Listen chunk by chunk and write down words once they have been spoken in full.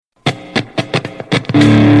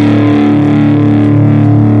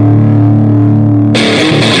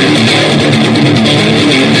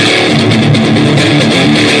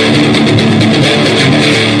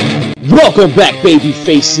Welcome back, baby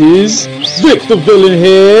faces. Vic the villain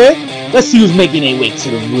here. Let's see who's making their way to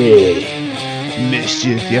the ring.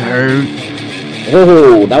 Mischief, you heard?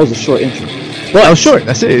 Oh, that was a short intro. But, that was short.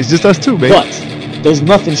 That's it. It's just us two, baby. But there's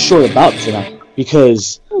nothing short about tonight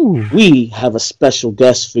because we have a special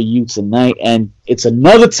guest for you tonight, and it's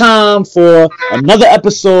another time for another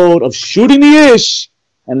episode of Shooting the Ish.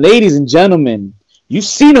 And ladies and gentlemen, you've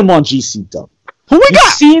seen him on GCW. Who we got?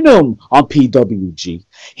 You've seen him on PWG.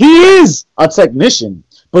 He is a technician,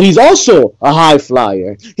 but he's also a high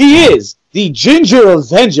flyer. He is the Ginger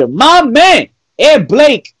Avenger, my man, Ed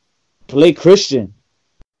Blake. Blake Christian.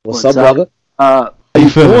 What's up, brother? How you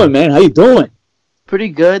doing, man? How you doing? Pretty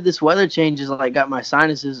good. This weather change has got my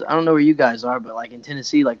sinuses. I don't know where you guys are, but in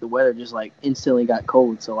Tennessee, the weather just instantly got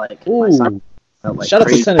cold. So my sinuses felt shout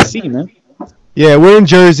crazy. out to Tennessee, man. Yeah, we're in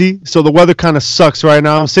Jersey, so the weather kind of sucks right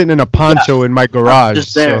now. I'm sitting in a poncho in my garage.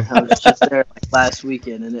 I was just there last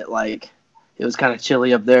weekend, and it was kind of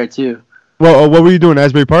chilly up there too. Well, what were you doing,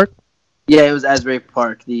 Asbury Park? Yeah, it was Asbury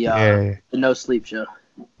Park, the No Sleep show.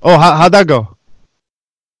 Oh, how'd that go?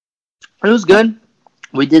 It was good.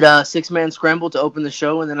 We did a 6-man scramble to open the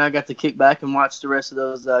show, and then I got to kick back and watch the rest of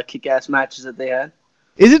those kick-ass matches that they had.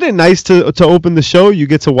 Isn't it nice to open the show? You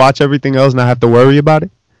get to watch everything else, not have to worry about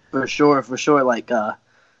it. For sure.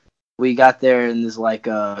 We got there, and there's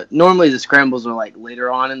normally the scrambles are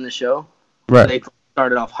later on in the show. Right. They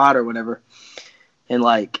started off hot or whatever. And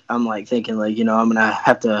I'm thinking I'm gonna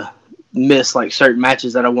have to miss certain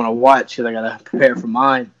matches that I want to watch because I gotta prepare for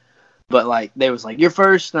mine. But they was you're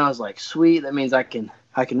first, and I was sweet. That means I can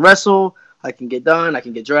wrestle, I can get done, I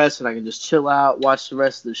can get dressed, and I can just chill out, watch the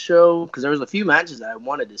rest of the show because there was a few matches that I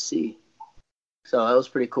wanted to see. So that was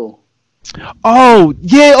pretty cool. Oh,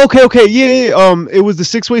 yeah, okay, yeah. It was the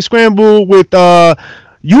 6-way scramble with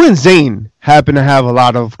you and Zane happen to have a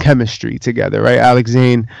lot of chemistry together, right? Alex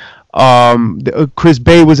Zane, Chris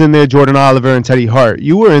Bay was in there, Jordan Oliver, and Teddy Hart.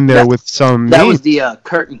 You were in there with some. That was the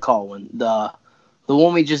curtain call one. The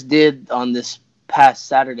one we just did on this past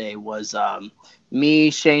Saturday was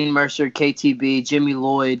me, Shane Mercer, KTB, Jimmy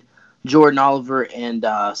Lloyd, Jordan Oliver, and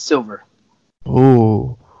Silver.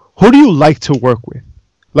 Oh, who do you like to work with?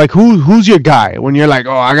 Who's your guy when you're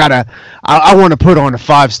I want to put on a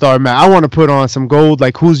 5-star match. I want to put on some gold.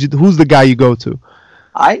 Who's the guy you go to?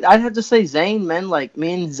 I'd have to say Zane, man.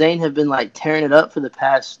 Me and Zane have been tearing it up for the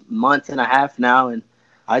past month and a half now, and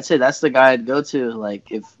I'd say that's the guy I'd go to.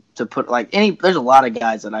 There's a lot of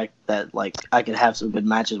guys that I could have some good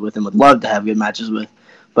matches with and would love to have good matches with,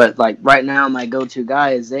 but right now my go-to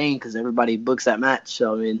guy is Zane because everybody books that match.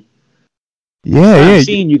 So I've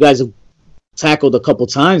seen you guys have tackled a couple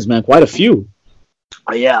times, man. Quite a few.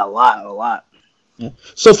 Oh, yeah, a lot. Yeah.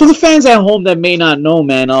 So for the fans at home that may not know,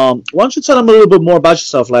 man, why don't you tell them a little bit more about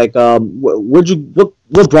yourself?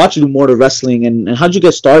 What brought you more to wrestling, and how'd you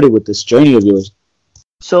get started with this journey of yours?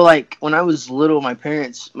 So when I was little,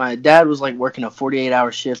 my dad was working a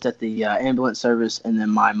 48-hour shift at the ambulance service, and then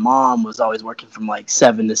my mom was always working from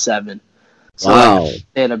 7 to 7. So wow.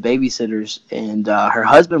 They had a babysitters, and her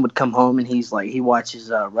husband would come home, and he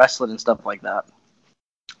watches wrestling and stuff like that.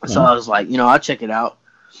 So I was I'll check it out,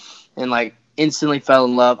 and instantly fell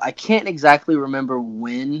in love. I can't exactly remember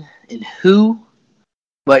when and who,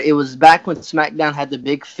 but it was back when SmackDown had the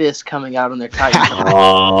big fist coming out on their title.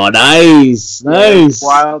 Oh, nice. A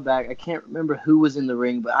while back. I can't remember who was in the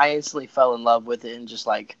ring, but I instantly fell in love with it and just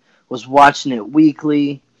was watching it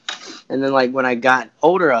weekly. And then when I got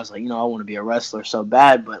older, I was I want to be a wrestler so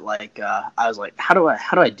bad, but I was how do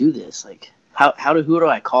I do this? Who do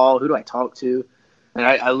I call? Who do I talk to? And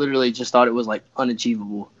I literally just thought it was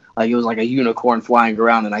unachievable. It was a unicorn flying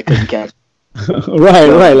around and I couldn't catch it.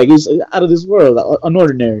 Right. It's out of this world,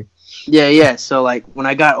 unordinary. Yeah. So when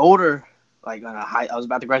I got older, I was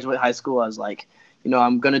about to graduate high school, I was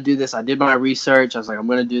I'm gonna do this. I did my research. I was I'm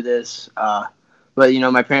gonna do this. But,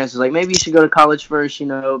 my parents was maybe you should go to college first,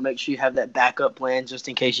 make sure you have that backup plan just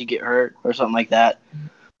in case you get hurt or something like that.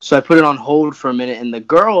 So I put it on hold for a minute, and the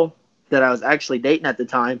girl that I was actually dating at the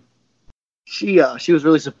time, she was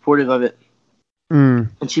really supportive of it.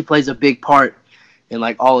 And she plays a big part in,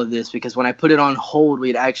 all of this because when I put it on hold,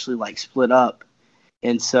 we'd actually, split up.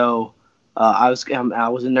 And so I was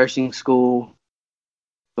in nursing school,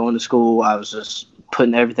 going to school. I was just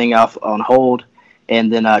putting everything off on hold.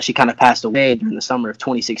 And then she kind of passed away during the summer of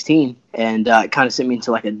 2016, and it kind of sent me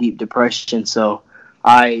into a deep depression. So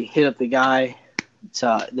I hit up the guy.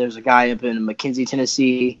 There's a guy up in McKenzie,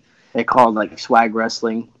 Tennessee. They called Swag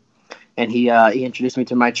Wrestling, and he introduced me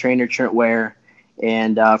to my trainer Trent Ware,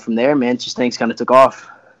 and from there, man, just things kind of took off.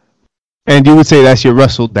 And you would say that's your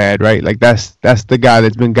wrestle dad, right? That's the guy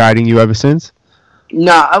that's been guiding you ever since?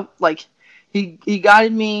 Nah, he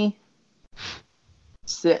guided me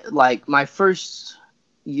like my first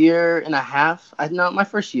year and a half. My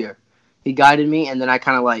first year. He guided me, and then I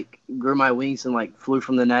kind of like grew my wings and like flew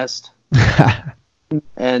from the nest.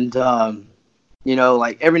 And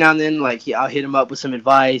like every now and then, like I'll hit him up with some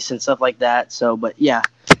advice and stuff like that. So, but yeah,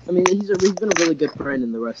 I mean, he's been a really good friend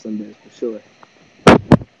in the wrestling biz for sure.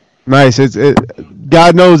 Nice.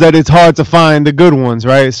 God knows that it's hard to find the good ones,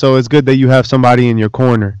 right? So it's good that you have somebody in your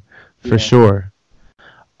corner, for sure.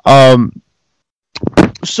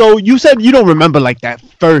 So you said you don't remember like that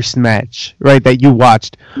first match, right? That you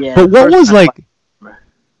watched. Yeah. But what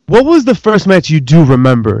was the first match you do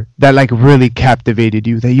remember that like really captivated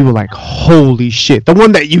you? That you were like, holy shit! The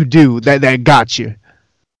one that you do that got you.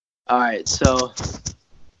 All right, so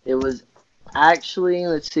it was actually,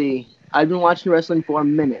 let's see. I've been watching wrestling for a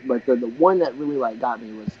minute, but the one that really like got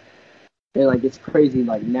me was, it's crazy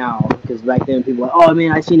like now, because back then people were like, oh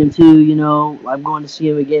man, I seen him too, I'm going to see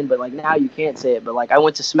him again, but like now you can't say it. But like I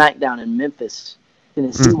went to SmackDown in Memphis,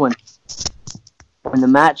 Tennessee when the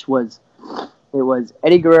match was, it was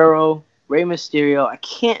Eddie Guerrero, Rey Mysterio. I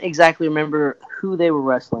can't exactly remember who they were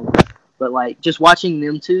wrestling, but like just watching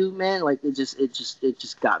them two, man, like it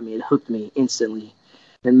just got me. It hooked me instantly,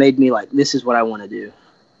 and made me like, this is what I want to do.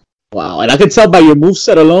 Wow, and I could tell by your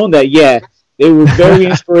moveset alone that they were very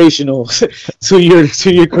inspirational to your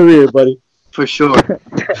career, buddy. For sure.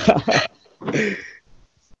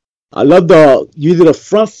 I love you did a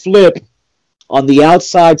front flip on the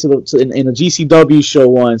outside in a GCW show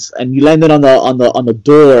once, and you landed on the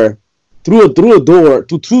door through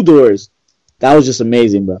two doors. That was just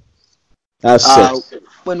amazing, bro. That was sick.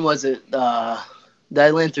 When was it? Did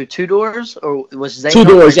I land through two doors, or was Zane? Two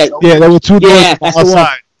doors. Yeah, there were two doors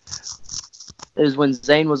outside. It was when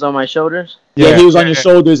Zane was on my shoulders? Yeah, he was on your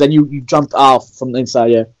shoulders, and you jumped off from the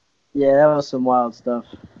inside, yeah. Yeah, that was some wild stuff.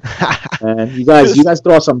 And you guys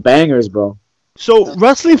throw out some bangers, bro. So,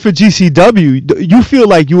 wrestling for GCW, you feel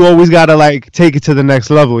like you always gotta, like, take it to the next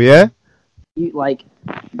level, yeah?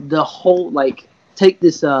 The whole, take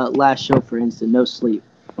this last show, for instance, No Sleep.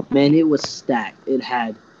 Man, it was stacked. It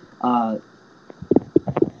had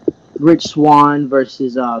Rich Swann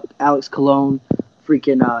versus Alex Colon.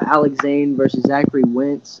 Freaking Alex Zane versus Zachary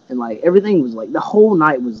Wentz, and like everything was like the whole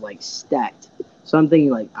night was like stacked. So I'm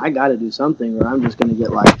thinking like I got to do something, or I'm just gonna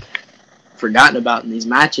get like forgotten about in these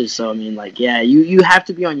matches. So I mean, like you have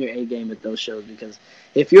to be on your A game at those shows, because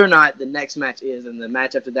if you're not, the next match is, and the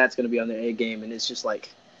match after that's gonna be on their A game, and it's just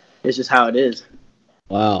how it is.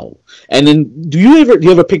 Wow. And then do you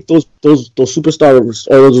ever pick those superstars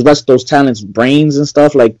or those talents' brains and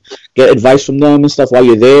stuff, like get advice from them and stuff while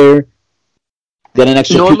you're there? Get an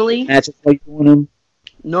extra matches while you're doing them?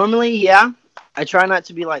 Normally, yeah. I try not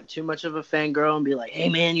to be like too much of a fangirl and be like, hey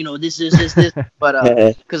man, this.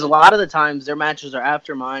 But because a lot of the times their matches are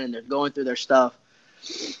after mine and they're going through their stuff.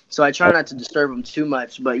 So I try not to disturb them too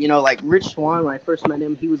much. But like Rich Swann, when I first met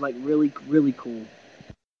him, he was like really, really cool.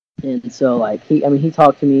 And so like he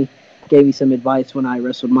talked to me, gave me some advice when I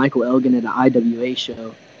wrestled Michael Elgin at an IWA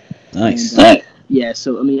show. Nice. And, yeah,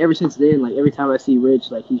 so I mean, ever since then, like every time I see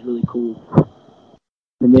Rich, like he's really cool.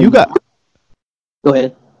 And then, go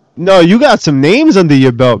ahead. No, you got some names under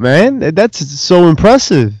your belt, man. That's so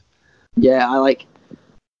impressive. Yeah,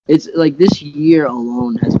 it's like this year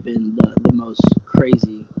alone has been the most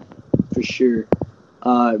crazy, for sure.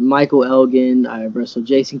 Michael Elgin, I wrestled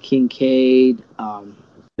Jason Kincaid, been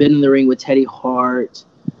in the ring with Teddy Hart,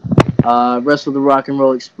 wrestled the Rock and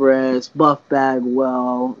Roll Express, Buff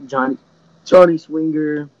Bagwell, Johnny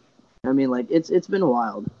Swinger. I mean, like it's been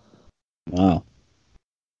wild. Wow.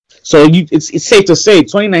 So it's safe to say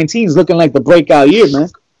 2019 is looking like the breakout year, man.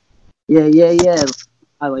 Yeah.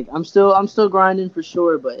 I'm still grinding for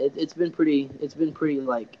sure, but it's been pretty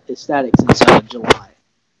like ecstatic since July.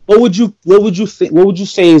 What would you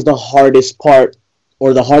say is the hardest part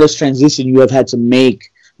or the hardest transition you have had to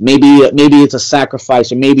make? Maybe it's a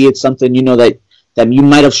sacrifice, or maybe it's something that you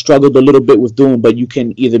might have struggled a little bit with doing, but you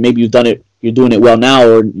can either maybe you're doing it well now,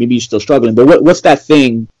 or maybe you're still struggling. But what's that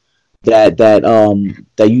thing that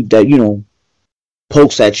you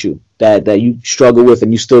pokes at you that you struggle with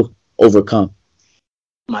and you still overcome?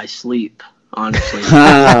 My sleep, honestly.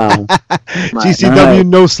 GCW,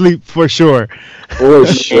 no sleep for sure. For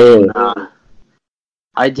sure. And,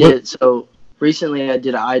 I did so recently. I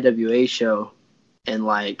did an IWA show, and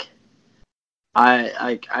like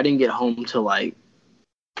I didn't get home till like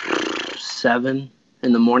 7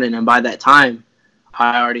 in the morning, and by that time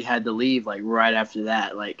I already had to leave. Like right after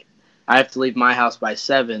that, like I have to leave my house by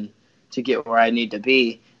 7 to get where I need to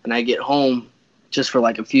be, and I get home just for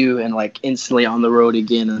like a few, and like instantly on the road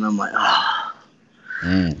again, and I'm like,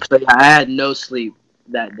 So yeah, I had no sleep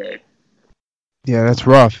that day. Yeah, that's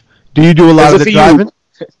rough. Do you do a lot of the driving?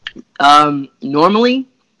 Normally,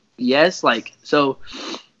 yes. Like, so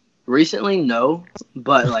recently, no.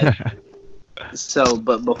 But like,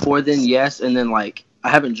 but before then, yes. And then like, I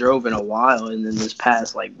haven't drove in a while. And then this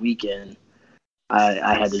past like weekend,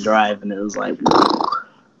 I had to drive, and it was like,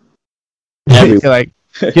 you're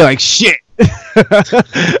like shit.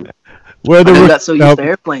 Where the got so used to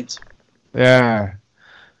airplanes. Yeah.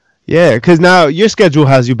 Yeah, because now your schedule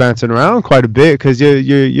has you bouncing around quite a bit because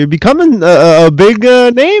you're becoming a big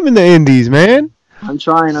name in the indies, man. I'm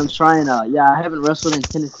trying. Yeah, I haven't wrestled in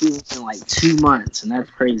Tennessee in like 2 months, and that's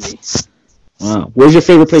crazy. Wow. Where's your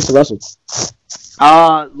favorite place to wrestle?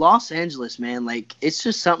 Los Angeles, man. Like, it's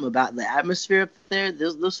just something about the atmosphere up there.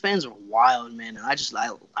 Those fans are wild, man, and I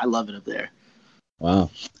love it up there.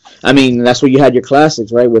 Wow. I mean, that's where you had your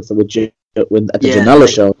classics, right? With at the Janela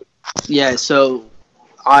show. Yeah. So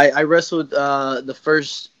I wrestled the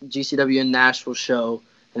first GCW in Nashville show,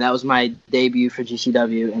 and that was my debut for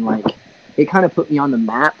GCW, and like it kind of put me on the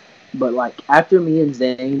map. But like after me and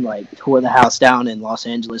Zane like tore the house down in Los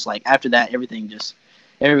Angeles, like after that everything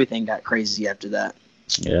got crazy after that.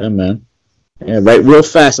 Yeah, man. Yeah, right. Real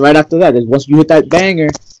fast. Right after that, once you hit that banger,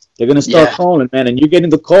 they're gonna start calling, man, and you're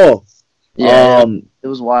getting the call. Yeah, it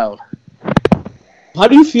was wild. How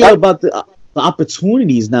do you feel about the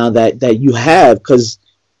opportunities now that you have? Because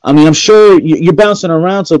I mean, I'm sure you're bouncing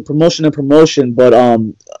around to promotion, but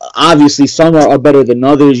obviously some are better than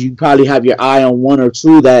others. You probably have your eye on one or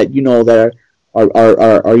two that you know that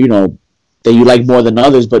are you know that you like more than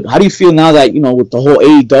others. But how do you feel now that with the whole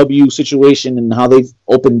AEW situation and how they've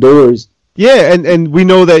opened doors? Yeah, and we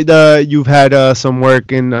know that you've had some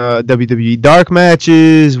work in WWE dark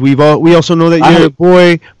matches. We also know that your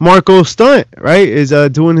boy Marco Stunt, right, is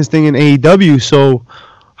doing his thing in AEW. So,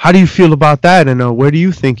 how do you feel about that? And where do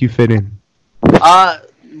you think you fit in?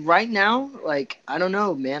 Right now, like I don't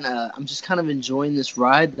know, man. I'm just kind of enjoying this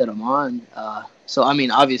ride that I'm on. So I mean,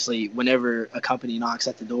 obviously, whenever a company knocks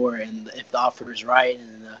at the door and if the offer is right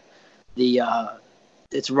and the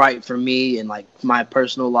it's right for me and like my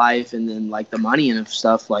personal life and then like the money and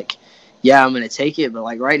stuff, like yeah, I'm gonna take it. But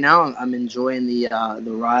like right now I'm enjoying the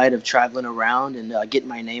ride of traveling around and getting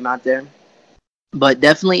my name out there. But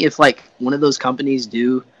definitely if like one of those companies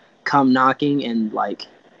do come knocking and like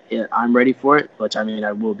I'm ready for it, which I mean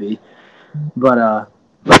I will be. But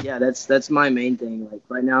yeah, that's my main thing. Like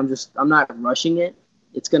right now I'm not rushing it.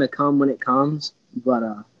 It's gonna come when it comes. But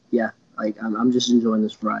yeah, like I'm just enjoying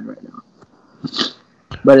this ride right now.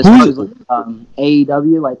 But as far as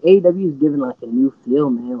AEW, like AEW is giving like a new feel,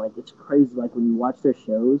 man. Like it's crazy. Like when you watch their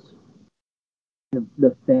shows,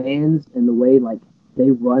 the fans and the way like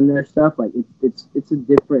they run their stuff, like it's a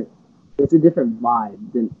different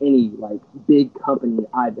vibe than any like big company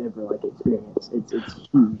I've ever like experienced. It's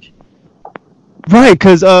huge. Right,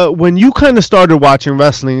 because when you kind of started watching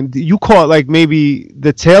wrestling, you caught like maybe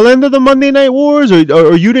the tail end of the Monday Night Wars,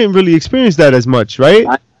 or you didn't really experience that as much, right?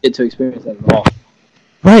 I didn't get to experience that at all.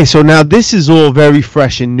 Right, so now this is all very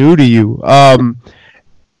fresh and new to you.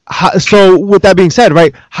 So with that being said,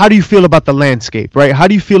 right, how do you feel about the landscape, right? How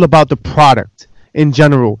do you feel about the product in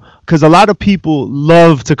general? Because a lot of people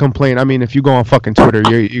love to complain. I mean, if you go on fucking Twitter,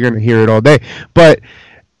 you're gonna hear it all day. But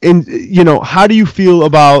how do you feel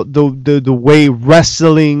about the way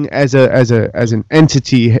wrestling as an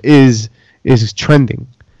entity is trending?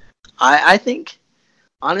 I think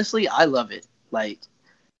honestly, I love it. Like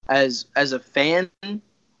as a fan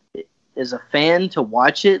to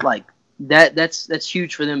watch it, like that's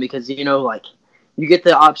huge for them because like you get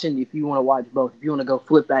the option if you want to watch both. If you want to go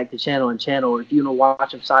flip back to channel, or if you want to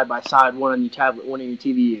watch them side by side, one on your tablet, one on your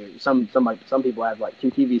TV, or some people have like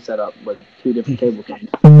two TVs set up with two different cable things.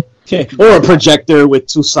 Okay. Or a projector with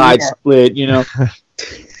two sides split,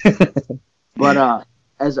 But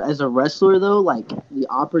as a wrestler though, like the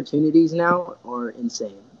opportunities now are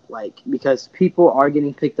insane. Like because people are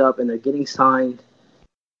getting picked up and they're getting signed.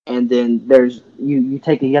 And then there's you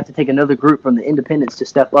have to take another group from the independents to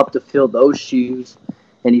step up to fill those shoes,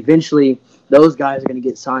 and eventually those guys are going to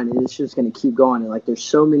get signed, and it's just going to keep going. And like there's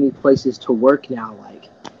so many places to work now. Like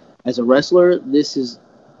as a wrestler, this is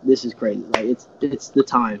crazy. Like it's the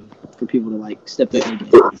time for people to like step in the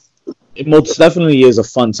game. It most definitely is a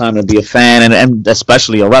fun time to be a fan and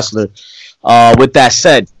especially a wrestler. With that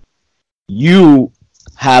said, you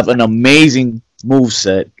have an amazing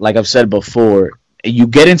moveset, like I've said before. You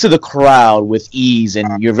get into the crowd with ease,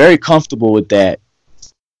 and you're very comfortable with that.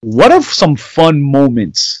 What are some fun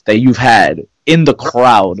moments that you've had in the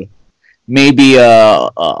crowd? Maybe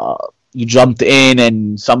you jumped in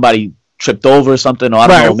and somebody tripped over something, or I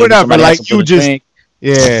don't know. Whatever. Like you just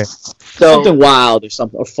Yeah. So Something wild or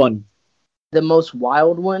something or fun. the most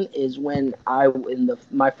wild one is when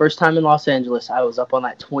my first time in Los Angeles, I was up on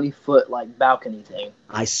that 20-foot like balcony thing.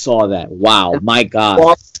 I saw that. Wow, my God.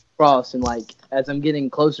 Walking across, and like as I'm getting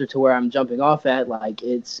closer to where I'm jumping off at, like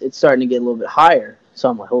it's starting to get a little bit higher. So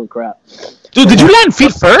I'm like, holy crap. Dude, did you land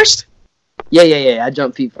feet first? Yeah. I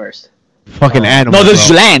jumped feet first. Fucking animal. No, did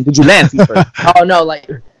you land? Did you land feet first? Oh no, like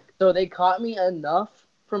so they caught me enough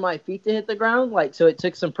for my feet to hit the ground, like so it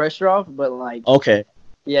took some pressure off, but like Okay.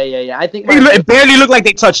 yeah. I think It barely looked like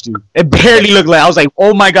they touched you. It barely looked like. I was like,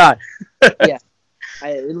 oh my God.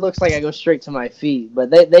 it looks like I go straight to my feet, but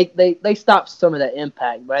they stopped some of that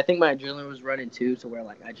impact. But I think my adrenaline was running too, to where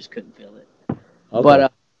like I just couldn't feel it. Okay.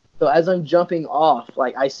 But so as I'm jumping off,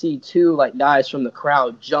 like I see two like guys from the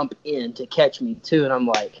crowd jump in to catch me too, and I'm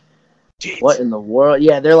like, Jeez. what in the world?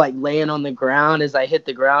 Yeah, they're like laying on the ground as I hit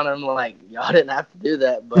the ground. I'm like, y'all didn't have to do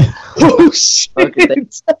that, but Oh, shit. okay,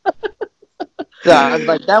 so I was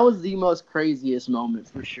like, that was the most craziest moment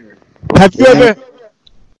for sure. Have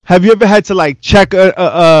you ever had to like check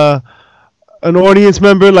an audience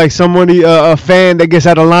member, like somebody, a fan that gets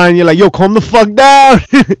out of line? You're like, yo, calm the fuck down.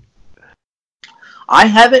 I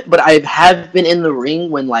haven't, but I have been in the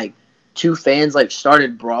ring when like two fans like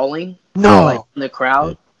started brawling. No. Like in the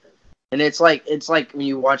crowd. And it's like when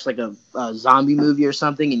you watch like a zombie movie or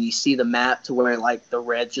something, and you see the map to where like the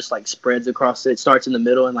red just like spreads across it. It starts in the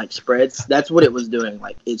middle and like spreads. That's what it was doing.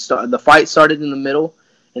 Like the fight started in the middle,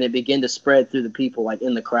 and it began to spread through the people like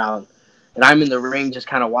in the crowd. And I'm in the ring just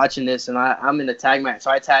kind of watching this, and I'm in the tag match,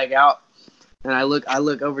 so I tag out, and I look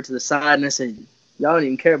over to the side, and I said, y'all don't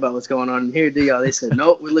even care about what's going on in here, do y'all? They said,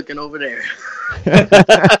 nope, we're looking over there.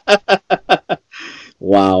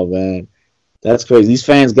 Wow, man. That's crazy. These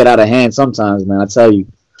fans get out of hand sometimes, man. I tell you.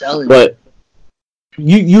 But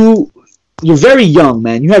you're very young,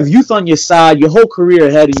 man. You have youth on your side. Your whole career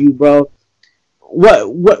ahead of you, bro.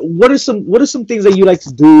 What are some things that you like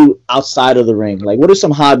to do outside of the ring? Like, what are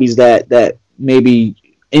some hobbies that maybe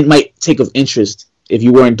it might take of interest if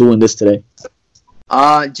you weren't doing this today?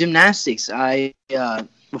 Gymnastics.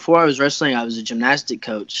 Before I was wrestling, I was a gymnastic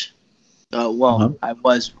coach. I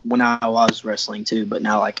was when I was wrestling too, but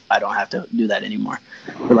now like I don't have to do that anymore.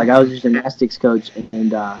 But like I was a gymnastics coach,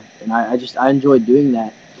 and I enjoyed doing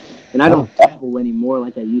that. And I don't travel anymore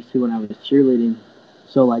like I used to when I was cheerleading.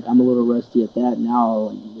 So like I'm a little rusty at that now.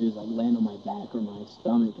 I'll just like land on my back or my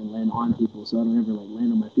stomach and land on people, so I don't ever like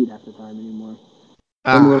land on my feet half the time anymore.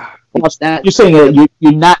 That you're saying that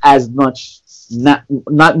you're not as much,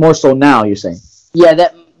 not more so now. You're saying. Yeah,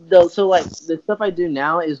 that. So like the stuff I do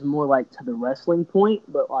now is more like to the wrestling point,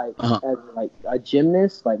 but like as like a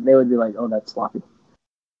gymnast, like they would be like, "Oh, that's sloppy."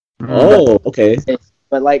 Oh, okay.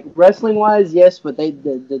 But like wrestling wise, yes, but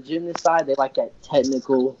the gymnast side, they like that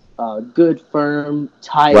technical, good, firm,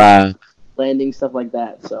 tight landing stuff like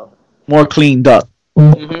that. So more cleaned up.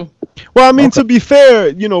 Mm-hmm. Well, I mean, to be fair,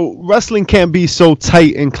 you know, wrestling can't be so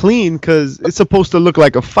tight and clean because it's supposed to look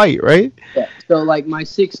like a fight, right? Yeah. So, like, my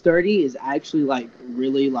 630 is actually, like,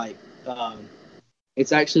 really, like,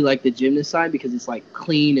 it's actually, like, the gymnast side because it's, like,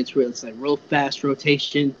 clean. It's like, real fast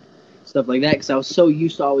rotation, stuff like that because I was so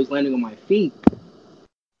used to always landing on my feet.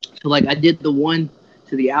 So, like, I did the one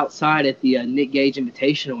to the outside at the Nick Gage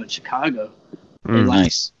Invitational in Chicago. And, like,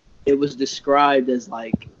 Nice. It was described as,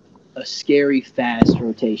 like, a scary fast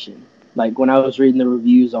rotation. Like when I was reading the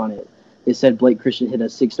reviews on it, it said Blake Christian hit a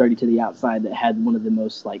 630 to the outside that had one of the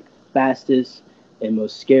most like fastest and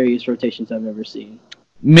most scariest rotations I've ever seen.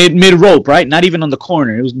 Mid rope, right? Not even on the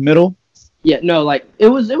corner. It was middle. Yeah, no, like it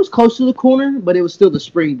was close to the corner, but it was still the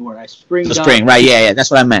springboard. I springed the spring, right? Yeah. That's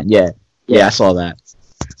what I meant. Yeah, I saw that.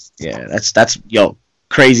 Yeah, that's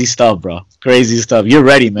crazy stuff, bro. Crazy stuff. You're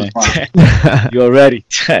ready, man. You're ready.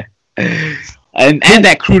 And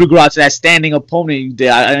that crew to go out to that standing opponent you did,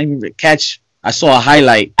 I didn't even catch. I saw a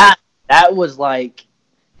highlight. That was like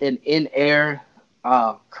an in-air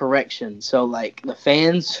correction. So like the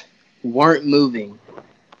fans weren't moving.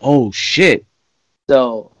 Oh shit!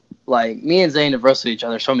 So like me and Zane have wrestled each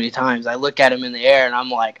other so many times. I look at him in the air and I'm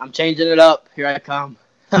like, I'm changing it up. Here I come.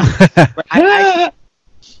 I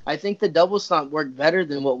think the double stomp worked better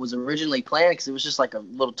than what was originally planned because it was just like a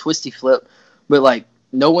little twisty flip, but like.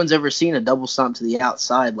 No one's ever seen a double stomp to the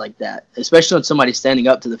outside like that, especially when somebody's standing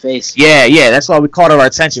up to the face. Yeah, that's why we caught our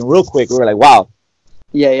attention real quick. We were like, wow.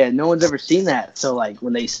 Yeah, no one's ever seen that. So like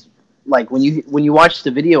when you watch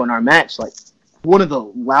the video in our match, like one of the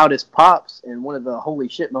loudest pops and one of the holy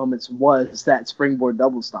shit moments was that springboard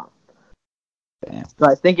double stomp. Damn. So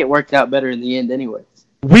I think it worked out better in the end anyway.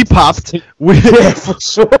 We popped. Yeah, for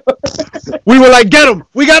sure. We were like, get him.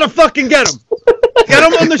 We gotta fucking get him. Get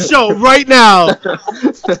him on the show right now.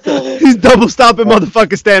 He's double stopping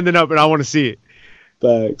motherfucker standing up, and I want to see it.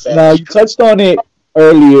 Thanks. Now, you touched on it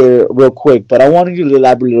earlier real quick, but I wanted you to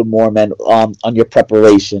elaborate a little more, man, on your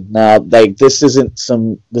preparation. Now, like, this isn't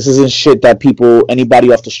shit that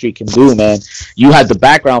anybody off the street can do, man. You had the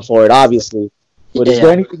background for it, obviously. But is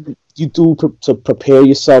there anything you do to prepare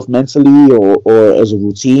yourself mentally or as a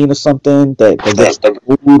routine or something that gets the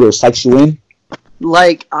mood or psychs you in?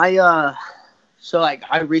 Like, I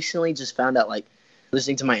recently just found out, like,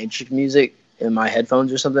 listening to my intro music in my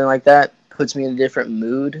headphones or something like that puts me in a different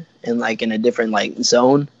mood and, like, in a different, like,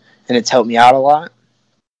 zone, and it's helped me out a lot.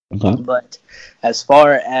 Okay. But as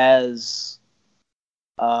far as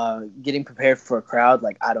getting prepared for a crowd,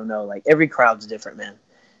 like, I don't know. Like, every crowd's different, man.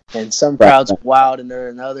 And some crowds are wilder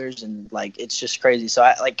than others, and, like, it's just crazy. So,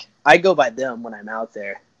 I go by them when I'm out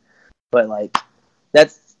there. But, like,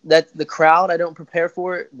 that's the crowd I don't prepare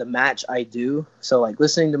for. The match I do. So, like,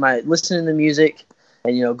 listening to music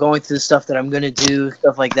and, you know, going through the stuff that I'm going to do,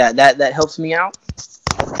 stuff like that, that helps me out.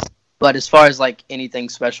 But as far as, like, anything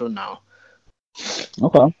special, no.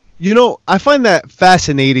 Okay. You know, I find that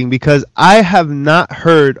fascinating because I have not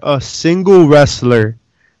heard a single wrestler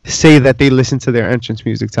say that they listen to their entrance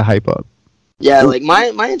music to hype up. Yeah, like, my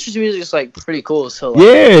entrance music is, like, pretty cool. So, like,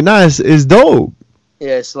 yeah, nice. It's dope.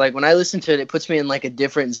 Yeah, so, like, when I listen to it, it puts me in, like, a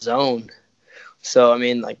different zone. So, I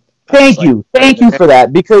mean, like... Thank you for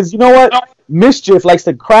that, because you know what? Mischief likes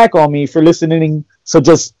to crack on me for listening to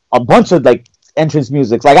just a bunch of, like, entrance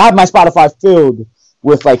music. Like, I have my Spotify filled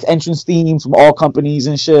with, like, entrance themes from all companies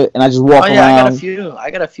and shit, and I just walk around. I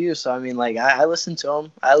got a few, so, I mean, like, I listen to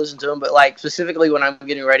them. But, like, specifically when I'm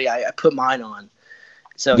getting ready, I put mine on.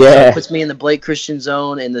 So, yeah. It puts me in the Blake Christian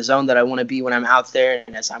zone, in the zone that I want to be when I'm out there,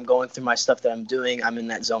 and as I'm going through my stuff that I'm doing, I'm in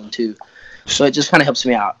that zone too. So it just kind of helps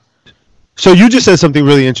me out. So you just said something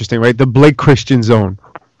really interesting, right? The Blake Christian zone.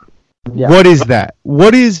 Yeah. What is that?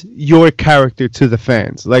 What is your character to the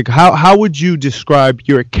fans? Like, how would you describe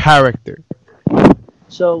your character?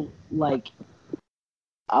 So, like,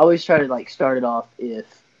 I always try to, like, start it off if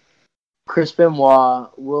Chris Benoit,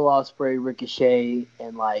 Will Ospreay, Ricochet,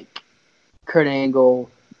 and, like, Kurt Angle,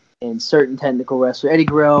 and certain technical wrestlers, Eddie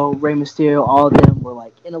Guerrero, Rey Mysterio, all of them were,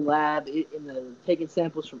 like, in a lab, taking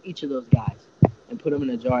samples from each of those guys and put them in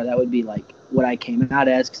a jar. That would be, like, what I came out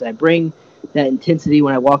as, because I bring that intensity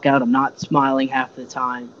when I walk out. I'm not smiling half the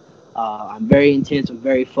time. I'm very intense. I'm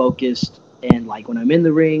very focused. And, like, when I'm in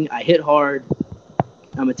the ring, I hit hard.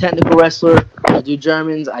 I'm a technical wrestler. I do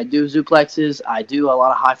Germans. I do suplexes. I do a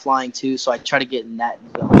lot of high flying, too. So I try to get in that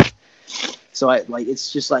zone. So,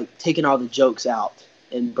 it's just, like, taking all the jokes out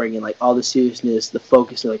and bringing, like, all the seriousness, the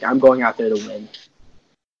focus. Like, I'm going out there to win.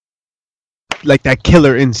 Like that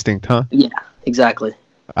killer instinct, huh? Yeah, exactly.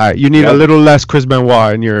 All right, you need a little less Chris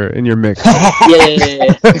Benoit in your mix.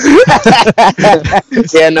 Yeah.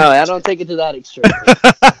 Yeah, no, I don't take it to that extreme.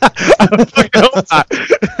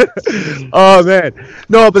 Oh man,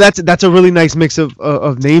 no, but that's a really nice mix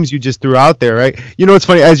of names you just threw out there, right? You know, it's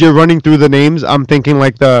funny as you're running through the names, I'm thinking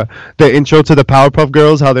like the intro to the Powerpuff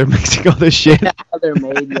Girls, how they're mixing all this shit. Yeah, how they're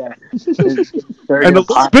made, yeah. And a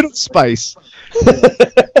little bit of spice.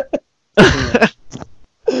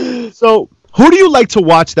 So, who do you like to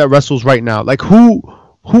watch that wrestles right now? Like, who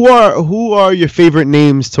are your favorite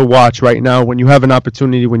names to watch right now when you have an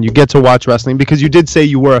opportunity, when you get to watch wrestling? Because you did say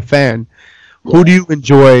you were a fan. Yeah. Who do you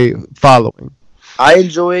enjoy following? I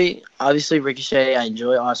enjoy, obviously, Ricochet. I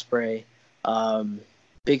enjoy Ospreay.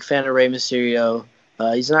 Big fan of Rey Mysterio.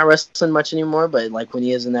 He's not wrestling much anymore, but, like, when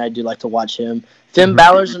he is in there, I do like to watch him. Finn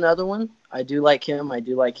Balor's another one. I do like him. Like,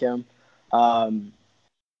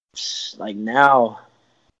 now...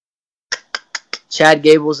 Chad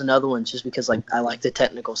Gable's another one, just because, like, I like the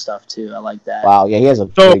technical stuff too. I like that. Wow, yeah, he has a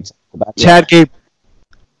great Chad Gable.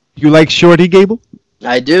 You like Shorty Gable?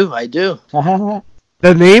 I do. The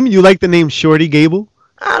name? You like the name Shorty Gable?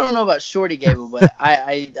 I don't know about Shorty Gable, but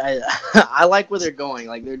I like where they're going.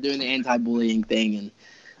 Like, they're doing the anti-bullying thing, and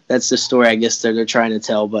that's the story I guess they're trying to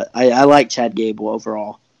tell. But I like Chad Gable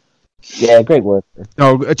overall. Yeah, great work.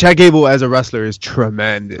 No, Chad Gable as a wrestler is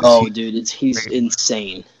tremendous. Oh, dude, he's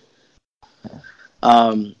insane.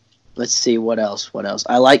 Let's see what else.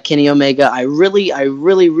 I like Kenny Omega. I really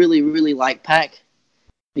like Pac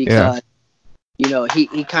because you know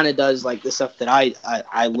he kind of does like the stuff that I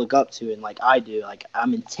look up to and like I do. Like,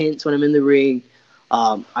 I'm intense when I'm in the ring.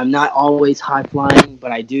 I'm not always high flying,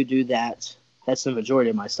 but I do that. That's the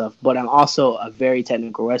majority of my stuff. But I'm also a very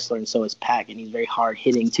technical wrestler, and so is Pac, and he's very hard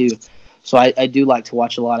hitting too. So I do like to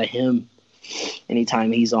watch a lot of him.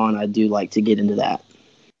 Anytime he's on, I do like to get into that.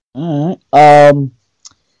 All right.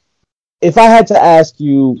 If I had to ask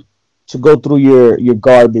you to go through your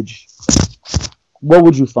garbage, what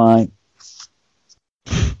would you find?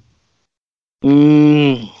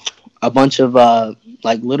 A bunch of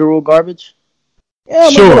like literal garbage. Yeah,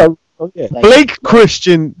 sure. Okay. Blake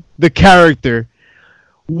Christian, the character.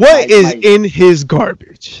 What is in his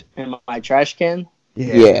garbage? In my trash can?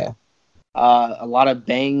 Yeah. A lot of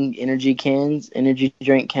Bang energy cans, energy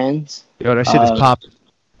drink cans. Yo, that shit is popping.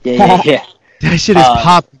 Yeah. That shit is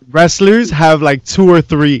popping. Wrestlers have like 2 or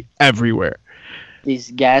 3 everywhere.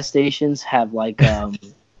 These gas stations have like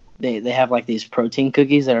they have like these protein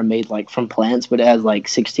cookies that are made like from plants, but it has like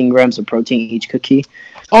 16 grams of protein each cookie.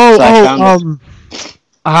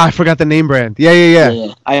 I forgot the name brand.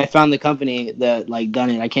 Yeah. I found the company that like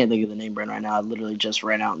done it. I can't think of the name brand right now. I literally just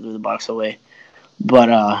ran out and threw the box away. But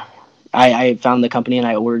I found the company and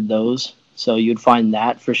I ordered those. So you'd find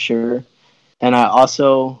that for sure. And I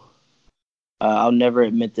also I'll never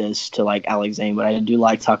admit this to like Alex Zane, but I do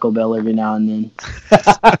like Taco Bell every now and then.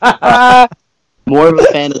 More of a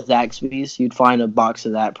fan of Zaxby's. You'd find a box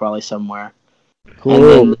of that probably somewhere. Cool. And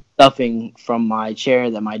then the stuffing from my chair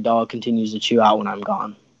that my dog continues to chew out when I'm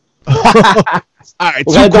gone. All right,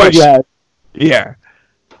 2 questions. Yeah.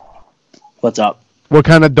 What's up? What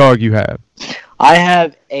kind of dog you have? I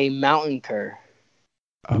have a mountain cur.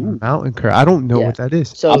 A mountain cur. I don't know what that is.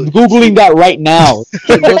 So I'm googling that right now.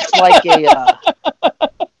 She looks like a.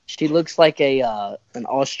 She looks like an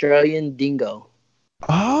Australian dingo.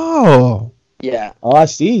 Oh. Yeah. Oh, I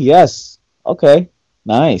see. Yes. Okay.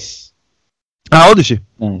 Nice. How old is she?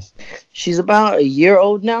 Nice. She's about a year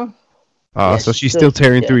old now. Oh, so she's still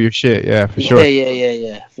tearing through your shit. Yeah, for sure.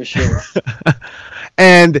 Yeah, for sure.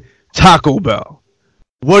 And Taco Bell.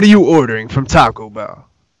 What are you ordering from Taco Bell?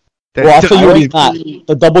 Well, I'll tell you what he's not.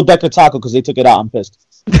 The double-decker taco, because they took it out. I'm pissed.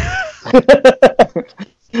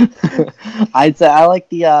 I like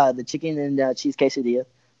the chicken and cheese quesadilla.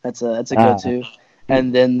 That's a go-to.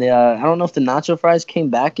 And then I don't know if the nacho fries came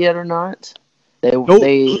back yet or not.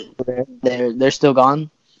 They're still gone.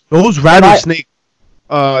 Those rattlesnake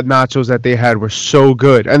nachos that they had were so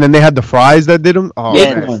good, and then they had the fries that did them. Oh,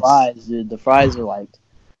 yeah, the fries, dude. The fries are like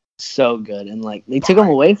so good, and like they took them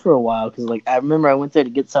away for a while because like I remember I went there to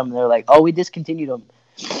get some, and they're like, "Oh, we discontinued them,"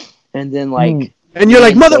 and then like, and you're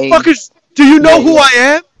like, "Motherfuckers, do you know who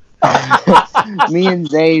I am?" Me and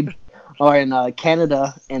Zayd are in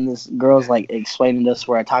Canada, and this girl's like explaining to us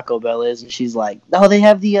where a Taco Bell is, and she's like, "Oh, they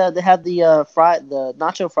have the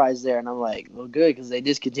nacho fries there," and I'm like, "Well, good, because they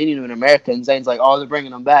discontinued them in America." And Zayn's like, "Oh, they're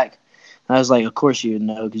bringing them back." And I was like, "Of course you would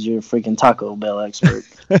know, because you're a freaking Taco Bell expert."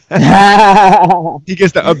 He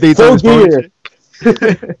gets the updates on his phone.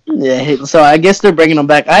 Yeah, so I guess they're bringing them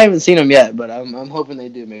back. I haven't seen them yet, but I'm hoping they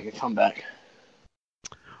do make a comeback.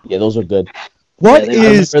 Yeah, those are good. What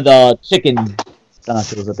is for the chicken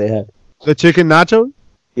nachos that they had? The chicken nacho?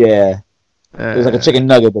 Yeah. It was like a chicken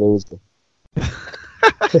nugget, but it was good.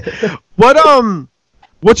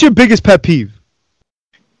 What's your biggest pet peeve?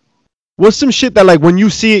 What's some shit that like when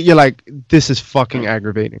you see it you're like, this is fucking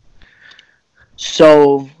aggravating?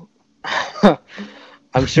 So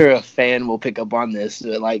I'm sure a fan will pick up on this.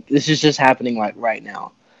 Like this is just happening like right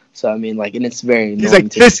now. So I mean like, and it's very annoying. He's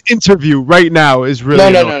like, this interview right now is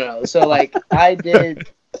really No. So like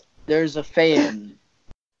there's a fan.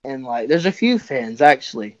 And, like, there's a few fans,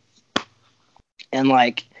 actually. And,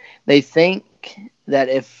 like, they think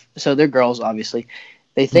that they're girls, obviously.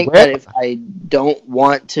 They think that if I don't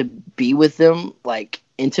want to be with them, like,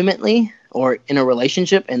 intimately or in a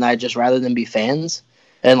relationship, and I'd just rather than be fans,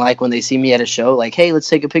 and, like, when they see me at a show, like, hey, let's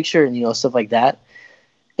take a picture, and, you know, stuff like that.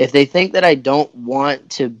 If they think that I don't want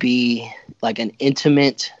to be, like, an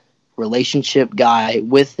intimate relationship guy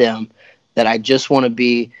with them, that I just want to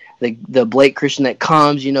be the Blake Christian that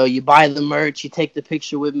comes, you know, you buy the merch, you take the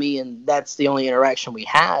picture with me, and that's the only interaction we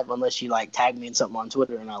have, unless you like tag me in something on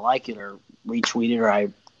Twitter and I like it or retweet it or I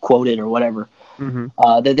quote it or whatever. Mm-hmm.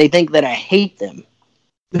 That they think that I hate them,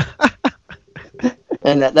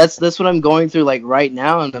 and that's what I'm going through like right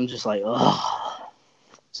now, and I'm just like, ugh.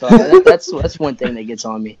 So that's one thing that gets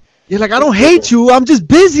on me. You're like, I don't hate you, I'm just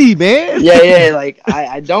busy, man. Yeah. Like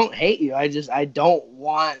I don't hate you. I don't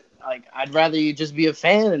want. Like, I'd rather you just be a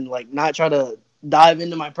fan and, like, not try to dive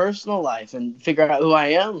into my personal life and figure out who I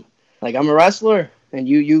am. Like, I'm a wrestler, and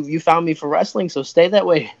you found me for wrestling, so stay that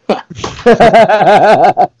way.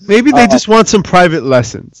 Maybe they just want some private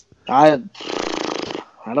lessons. I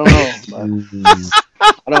don't know.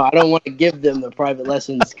 But I don't want to give them the private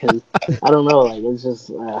lessons because, I don't know, like, it's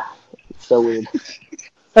just it's so weird.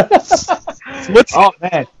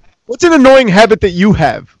 What's an annoying habit that you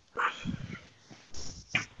have?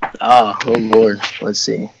 Oh Lord. Let's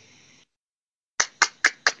see.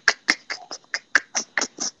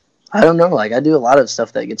 I don't know. Like, I do a lot of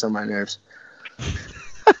stuff that gets on my nerves.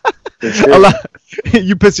 For sure. A lot.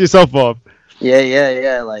 You piss yourself off.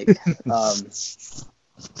 Yeah. Like,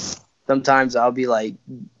 sometimes I'll be like,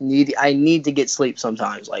 I need to get sleep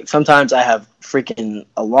sometimes. Like, sometimes I have freaking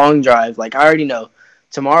a long drive. Like, I already know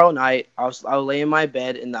tomorrow night I'll lay in my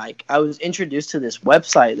bed and, like, I was introduced to this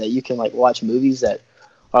website that you can, like, watch movies that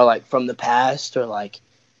are, like, from the past, or, like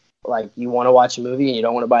you want to watch a movie and you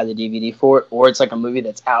don't want to buy the DVD for it, or it's, like, a movie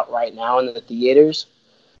that's out right now in the theaters.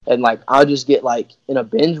 And, like, I'll just get, like, in a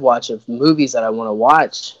binge watch of movies that I want to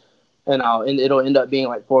watch, and it'll end up being,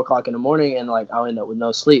 like, 4 o'clock in the morning, and, like, I'll end up with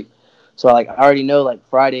no sleep. So, like, I already know, like,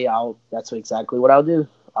 Friday, that's exactly what I'll do.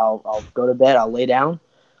 I'll go to bed, I'll lay down,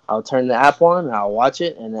 I'll turn the app on, and I'll watch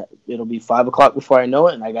it, and it'll be 5 o'clock before I know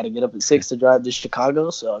it, and I got to get up at 6 to drive to Chicago.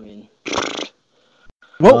 So, I mean,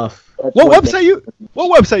 what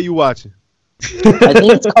website you watching? I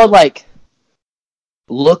think it's called, like,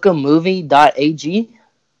 lookamovie.ag.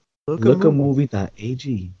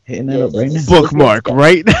 Lookamovie.ag. Hitting that up right now. Bookmark,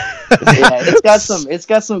 right? Yeah, it's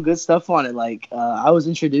got some good stuff on it. Like, I was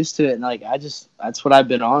introduced to it, and, like, that's what I've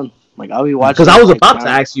been on. Like, I'll be watching. Because I was about to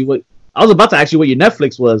ask you what your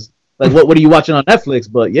Netflix was. Like, what are you watching on Netflix?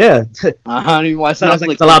 But yeah, I don't even watch sounds Netflix.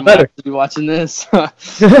 like it's a lot better. To be watching this.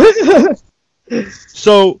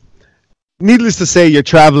 So, needless to say, you're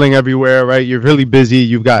traveling everywhere, right? You're really busy.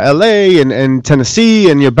 You've got LA and Tennessee,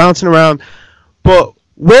 and you're bouncing around. But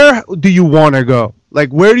where do you want to go? Like,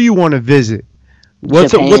 where do you want to visit?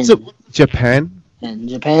 Japan? And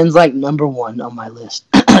Japan's, like, number 1 on my list.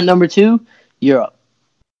 Number 2, Europe.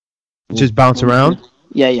 Just bounce around?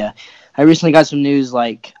 Yeah. I recently got some news,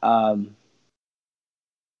 like I'll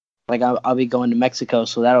be going to Mexico,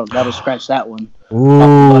 so that'll scratch that one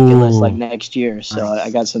off the bucket list, like, next year. So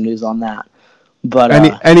I got some news on that. But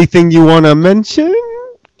anything you want to mention?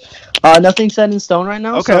 Nothing set in stone right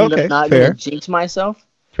now. Okay, so I'm okay, not fair. gonna jinx myself.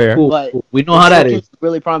 Fair. Cool. But We know how that is.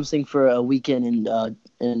 Really promising for a weekend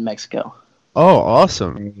in Mexico. Oh,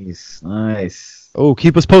 awesome. Nice. Oh,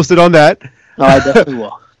 keep us posted on that. Oh, I definitely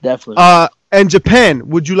will. Definitely. And Japan,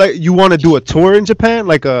 you want to do a tour in Japan,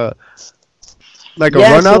 like a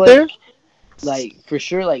run out there? Like, for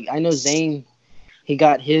sure. Like, I know Zane, he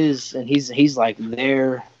got his, and he's like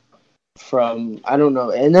there from, I don't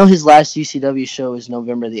know. I know his last UCW show is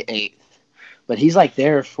November the 8th, but he's, like,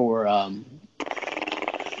 there for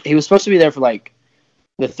he was supposed to be there for, like,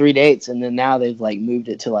 the 3 dates, and then now they've, like, moved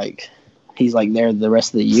it to, like, he's, like, there the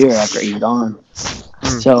rest of the year after he's gone.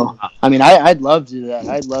 So, I mean, I'd love to do that.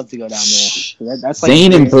 I'd love to go down there. That's like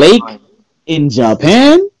Zane and Blake in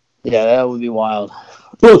Japan? Yeah, that would be wild.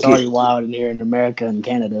 It's already wild in here in America and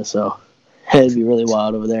Canada, so it'd be really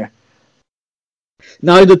wild over there.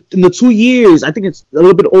 Now, in the 2 years, I think it's a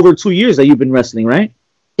little bit over 2 years that you've been wrestling, right?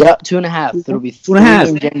 Yep, 2.5. It'll be 2.5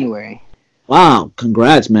 in January. Wow,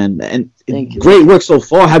 congrats, man! And Thank you. Great work so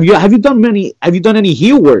far. Have you done any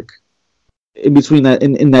heel work in between that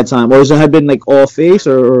in that time, or has it have been like all face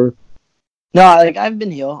or? No, like, I've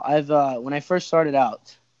been heel. I've when I first started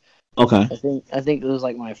out. Okay. I think it was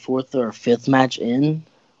like my 4th or 5th match in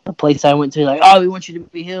a place I went to. Like, oh, we want you to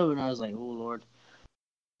be heel, and I was like, oh Lord.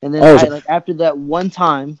 And then after that one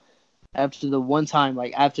time, after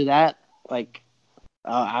that, like,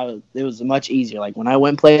 it was much easier. Like, when I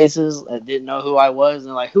went places, I didn't know who I was,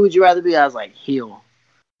 and like, who would you rather be? I was like, heel.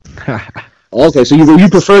 Okay, so you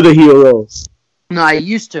prefer the heel roles? No, I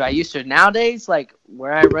used to. Nowadays, like,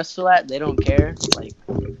 where I wrestle at, they don't care. Like,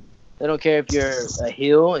 they don't care if you're a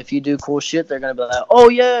heel. If you do cool shit, they're gonna be like, "Oh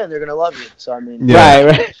yeah," and they're gonna love you. So I mean, yeah.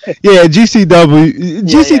 Right. Yeah,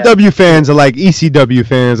 GCW fans are like ECW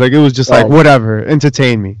fans. Like, it was just like, whatever,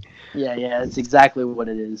 entertain me. Yeah, that's exactly what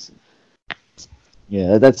it is.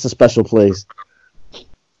 Yeah, that's a special place.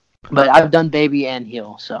 But I've done baby and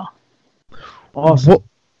heel, so. Awesome.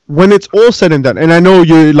 When it's all said and done, and I know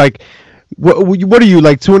you're like, what are you,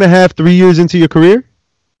 like 2.5, 3 years into your career?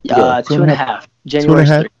 Yeah, 2.5. January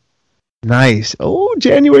 2.5. Nice. Oh,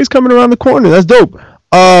 January's coming around the corner. That's dope.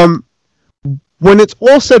 When it's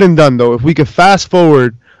all said and done, though, if we could fast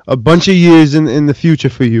forward a bunch of years in the future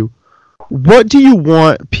for you, what do you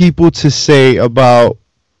want people to say about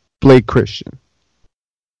Blake Christian?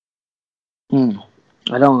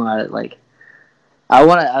 I don't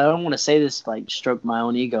want to say this, like, stroke my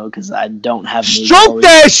own ego, because I don't have an ego. Stroke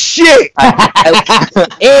that shit! I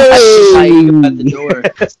my ego at the door.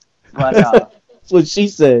 But that's what she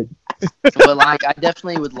said. But, like, I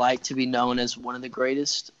definitely would like to be known as one of the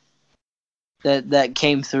greatest that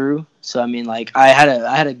came through. So I mean, like, I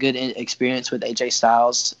had a good experience with AJ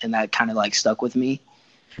Styles, and that kind of, like, stuck with me.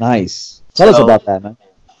 Nice. Tell us about that, man.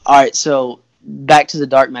 All right, so back to the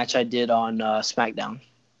dark match I did on SmackDown.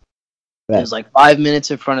 It was like 5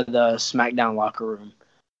 minutes in front of the SmackDown locker room,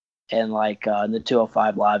 and like the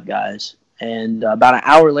 205 Live guys. And about an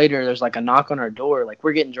hour later, there's like a knock on our door. Like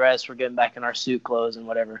we're getting dressed, we're getting back in our suit clothes and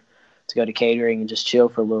whatever to go to catering and just chill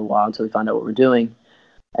for a little while until we find out what we're doing.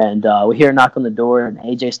 And we hear a knock on the door, and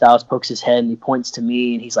AJ Styles pokes his head and he points to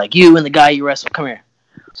me and he's like, "You and the guy you wrestled, come here."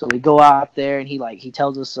 So we go out there and he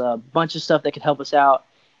tells us a bunch of stuff that could help us out,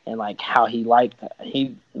 and like how he liked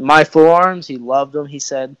my forearms, he loved them. He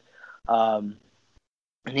said, and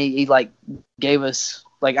he like gave us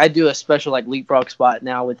like I do a special like leapfrog spot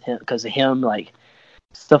now with him because of him, like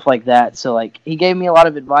stuff like that. So like he gave me a lot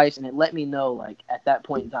of advice, and it let me know like at that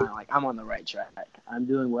point in time like I'm on the right track. I'm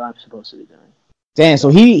doing what I'm supposed to be doing. Damn, so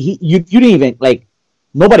you didn't even like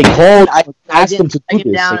nobody called. I asked him to do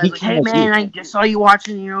this. Down, So he like, hey man, I just saw you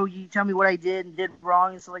watching. You know, you tell me what I did and did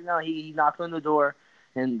wrong and stuff like that. No, he knocked on the door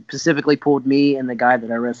and specifically pulled me and the guy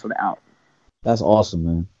that I wrestled out. That's awesome,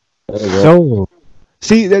 man. So,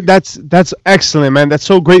 see, that's excellent, man. That's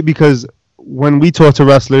so great because when we talk to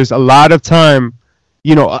wrestlers, a lot of time,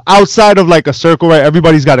 you know, outside of like a circle, right?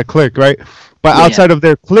 Everybody's got a clique, right? But outside of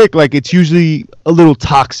their clique, like it's usually a little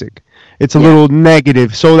toxic. It's a little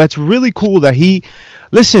negative. So that's really cool that he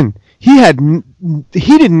did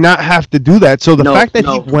not have to do that. So the fact that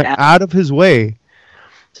he went out of his way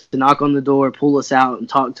to knock on the door, pull us out, and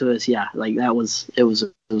talk to us, like it was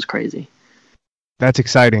crazy. That's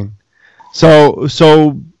exciting.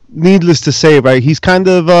 So needless to say, right? He's kind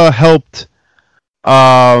of helped.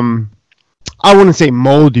 I wouldn't say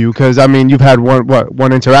mold you because I mean you've had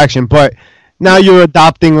one interaction, but now you're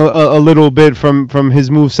adopting a little bit from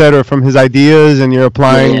his moveset or from his ideas, and you're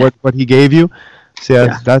applying what he gave you. So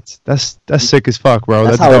that's sick as fuck, bro.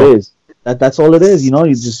 That's how it is. That's all it is. You know,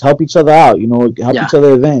 you just help each other out. You know, help each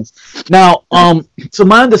other advance. Now, to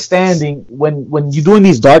my understanding, when you're doing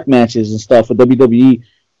these dark matches and stuff for WWE,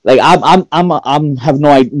 like I'm have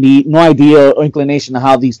no idea or inclination of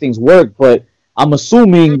how these things work, but I'm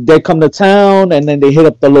assuming they come to town and then they hit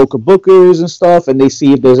up the local bookers and stuff, and they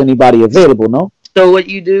see if there's anybody available. No. So what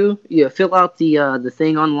you do, you fill out the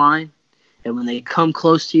thing online, and when they come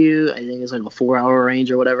close to you, I think it's like a 4-hour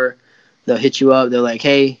range or whatever. They'll hit you up. They're like,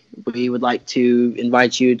 "Hey, we would like to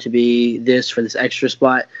invite you to be this for this extra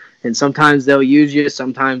spot." And sometimes they'll use you,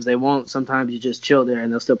 sometimes they won't. Sometimes you just chill there,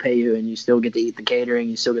 and they'll still pay you, and you still get to eat the catering.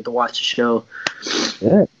 You still get to watch the show.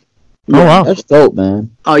 Yeah. Oh wow, that's dope, man.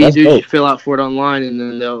 All you do is you fill out for it online, and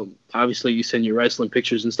then they'll obviously you send your wrestling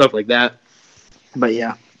pictures and stuff like that. But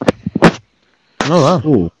yeah. Oh wow.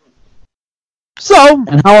 Cool. So,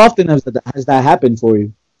 and how often has that happened for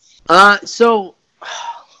you? So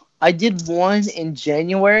I did one in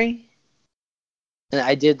January, and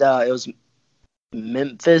I did it was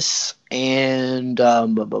Memphis and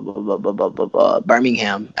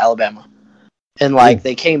Birmingham, Alabama, and like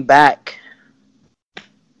they came back.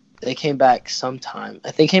 They came back sometime.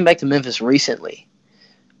 I think came back to Memphis recently,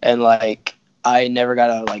 and like I never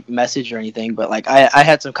got a like message or anything. But like I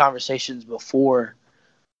had some conversations before,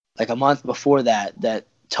 like a month before that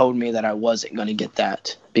told me that I wasn't going to get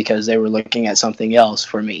that because they were looking at something else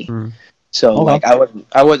for me. So like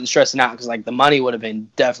I wasn't stressing out because like the money would have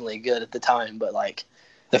been definitely good at the time, but like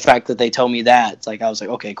the fact that they told me that, it's like I was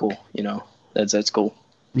like, okay, cool, you know, that's cool.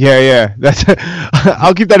 Yeah. That's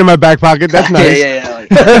I'll keep that in my back pocket. That's nice. Yeah.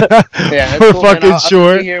 That's for cool, fucking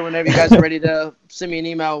sure. I'll be here whenever you guys are ready to send me an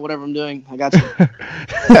email, whatever I'm doing. I got you.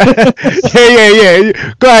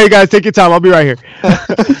 Yeah. Go ahead, guys. Take your time. I'll be right here.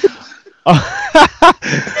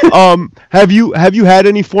 Have you had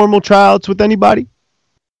any formal tryouts with anybody?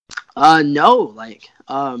 No. Like,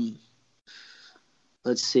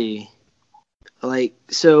 let's see. Like,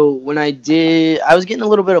 so when I was getting a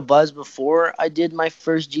little bit of buzz before I did my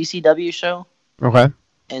first GCW show. Okay.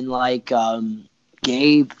 And like,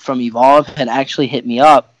 Gabe from Evolve had actually hit me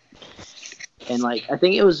up, and like I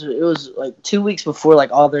think it was like 2 weeks before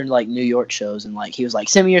like all their like New York shows, and like he was like,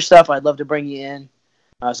 "Send me your stuff. I'd love to bring you in."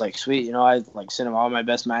 I was like, "Sweet," you know. I like sent him all my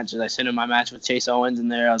best matches. I sent him my match with Chase Owens in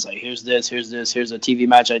there. I was like, "Here's this. Here's a TV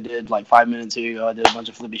match I did like 5 minutes ago. I did a bunch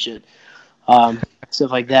of flippy shit,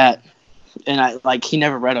 stuff like that." And I like he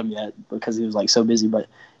never read them yet because he was like so busy. But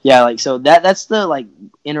yeah, like so that's the like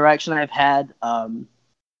interaction I've had.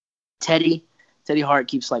 Teddy Hart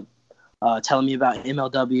keeps like telling me about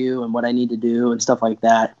MLW and what I need to do and stuff like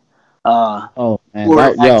that. Oh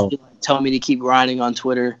man, tell me to keep grinding on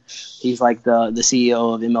Twitter. He's like the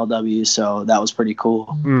CEO of MLW, so that was pretty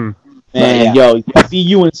cool. Man, yo, I see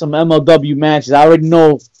you in some MLW matches. I already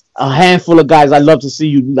know a handful of guys I'd love to see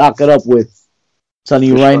you knock it up with. I'm telling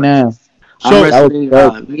you right now. So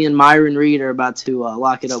me and Myron Reed are about to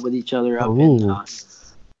lock it up with each other up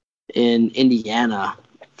in Indiana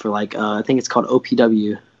for like I think it's called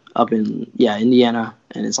OPW up in Indiana,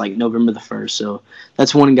 and it's like November the 1st. So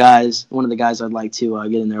that's one of the guys I'd like to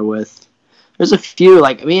get in there with. There's a few,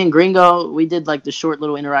 like me and Gringo, we did like the short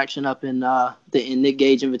little interaction up in the Nick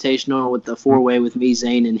Gage Invitational with the 4-way with me,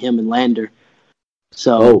 Zane, and him and Lander.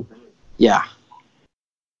 So, yeah.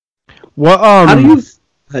 Well, how do you?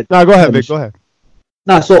 No, go ahead, Vic. Go ahead.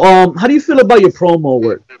 So how do you feel about your promo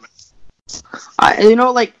work?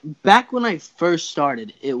 Like back when I first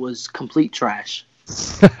started, it was complete trash.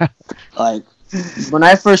 Like when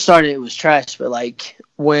I first started, it was trash. But like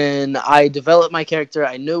when I developed my character,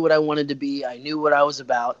 I knew what I wanted to be. I knew what I was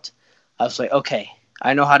about. I was like, okay,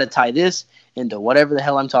 I know how to tie this into whatever the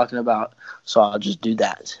hell I'm talking about. So I'll just do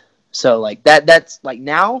that. So like that's like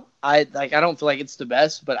now I don't feel like it's the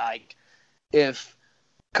best, but if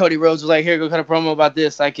Cody Rhodes was like, here, go cut a promo about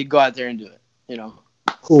this, I could go out there and do it.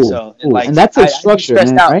 Cool. So cool. And that's a structure,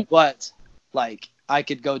 man, right? But like I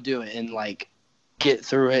could go do it and like get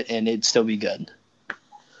through it, and it'd still be good.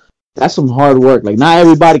 That's some hard work. Like not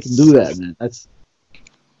everybody can do that, man. That's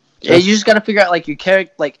you just got to figure out like your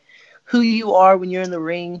character, like who you are when you're in the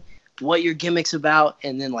ring, what your gimmick's about,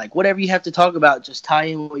 and then like whatever you have to talk about, just tie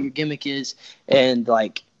in what your gimmick is, and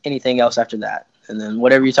like anything else after that. And then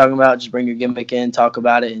whatever you're talking about, just bring your gimmick in, talk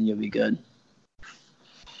about it, and you'll be good.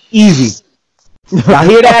 Easy. I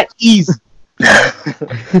hear that? Easy.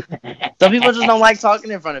 Some people just don't like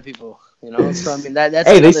talking in front of people, So I mean, that's.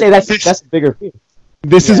 Hey, they say that's a bigger fear.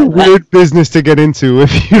 This is a weird business to get into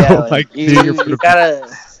if you don't like. You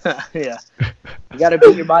gotta, you gotta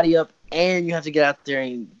build your body up, and you have to get out there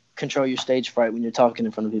and control your stage fright when you're talking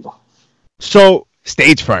in front of people. So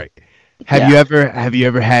stage fright. Have you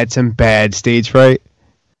ever had some bad stage fright?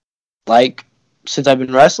 Like since I've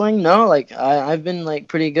been wrestling, no. Like I've been like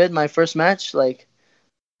pretty good. My first match, like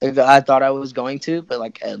I thought I was going to, but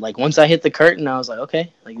like once I hit the curtain, I was like,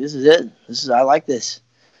 okay, like this is it. I like this.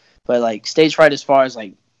 But like stage fright, as far as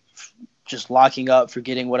like just locking up,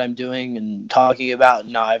 forgetting what I'm doing and talking about,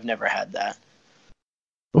 no, I've never had that.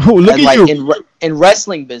 Oh, look at like you. In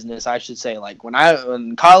wrestling business, I should say, like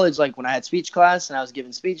in college, like when I had speech class and I was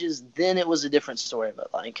giving speeches, then it was a different story.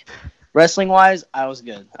 But like wrestling wise, I was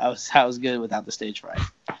good. I was good without the stage fright.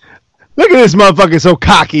 Look at this motherfucker, so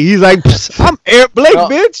cocky. He's like, I'm Eric Blake,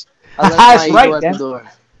 bitch. That's right,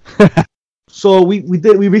 man. So we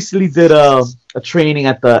recently did a training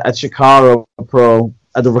at Chicago Pro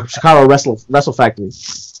at the Chicago Wrestle Factory.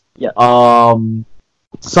 Yeah.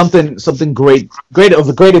 Something great of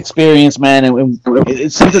a great experience, man, and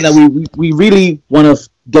it's something that we really want to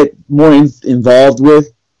get more involved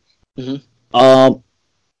with. Mm-hmm.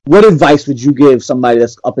 What advice would you give somebody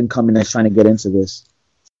that's up and coming that's trying to get into this?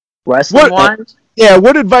 Wrestling wise? Yeah,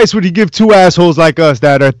 what advice would you give two assholes like us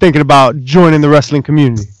that are thinking about joining the wrestling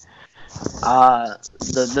community?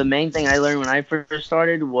 The main thing I learned when I first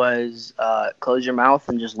started was close your mouth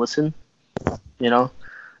and just listen.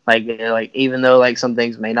 Like even though like some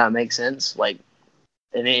things may not make sense, like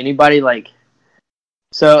anybody like,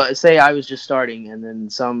 so say I was just starting and then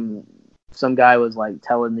some guy was like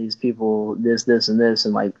telling these people this and this,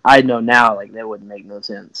 and like I know now like that wouldn't make no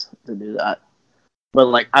sense to do that. But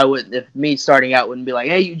like I wouldn't, if me starting out wouldn't be like,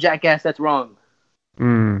 hey you jackass, that's wrong.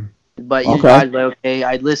 But you guys like, okay,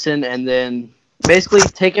 I'd listen and then basically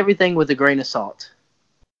take everything with a grain of salt.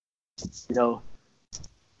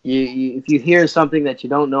 You if you hear something that you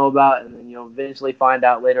don't know about, and then you'll eventually find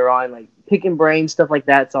out later on, like picking brains, stuff like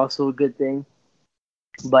that's also a good thing.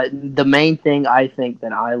 But the main thing I think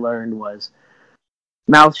that I learned was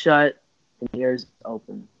mouth shut and ears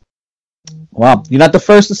open. Wow, you're not the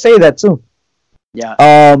first to say that too. Yeah.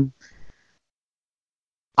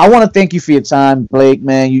 I want to thank you for your time, Blake.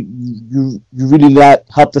 Man, you really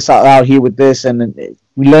helped us out here with this, and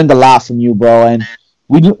we learned a lot from you, bro. And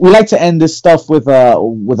we like to end this stuff with a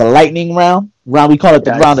lightning round. We call it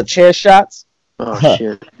the round of chair shots. Oh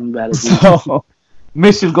shit! So,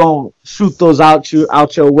 Mission's gonna shoot those out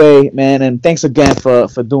your way, man. And thanks again for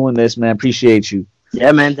doing this, man. Appreciate you.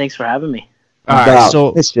 Yeah, man. Thanks for having me. All right,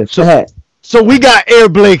 go ahead. So we got Air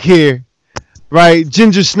Blake here, right?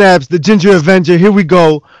 Ginger Snaps, the Ginger Avenger. Here we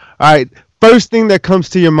go. All right. First thing that comes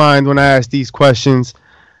to your mind when I ask these questions: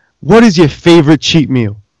 what is your favorite cheat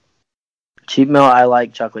meal? Cheat meal, I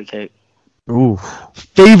like chocolate cake. Ooh.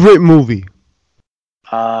 Favorite movie?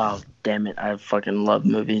 Oh, damn it. I fucking love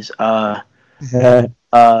movies. I'll just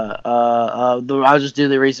do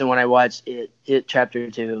the recent one I watched, It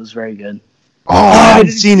Chapter 2. It was very good. Oh, I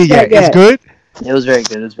haven't seen it yet. It's good? It was very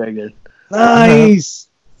good. It was very good. Nice.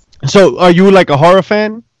 So, are you like a horror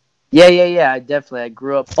fan? Yeah. I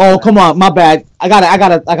grew up. Oh, come on. My bad. I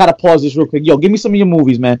gotta pause this real quick. Yo, give me some of your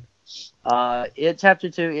movies, man. It Chapter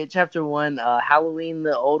 2, It Chapter 1, Halloween,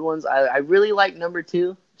 the old ones. I really like number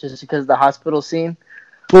 2 just because of the hospital scene.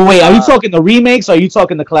 But wait, are you talking the remakes or are you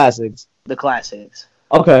talking the classics? The classics.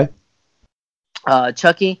 Okay.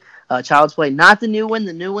 Chucky, Child's Play. Not the new one.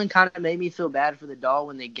 The new one kind of made me feel bad for the doll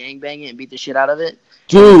when they gangbang it and beat the shit out of it.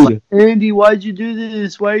 Dude. Like, Andy, why'd you do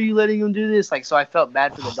this? Why are you letting him do this? Like, so I felt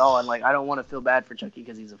bad for the doll, and like, I don't want to feel bad for Chucky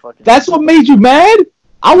because he's a fucking... That's what made you mad?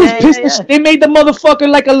 I was pissed that they made the motherfucker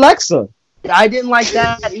like Alexa. I didn't like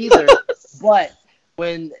that either. But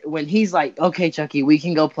when he's like, okay, Chucky, we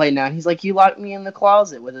can go play now. And he's like, you locked me in the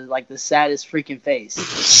closet with like the saddest freaking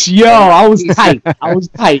face. Yo, I was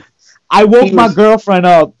tight. I woke my girlfriend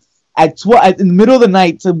up in the middle of the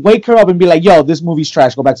night to wake her up and be like, yo, this movie's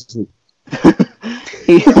trash. Go back to sleep.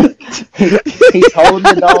 He's holding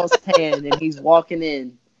the doll's hand and he's walking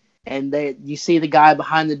in. And you see the guy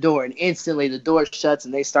behind the door, and instantly the door shuts,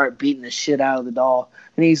 and they start beating the shit out of the doll.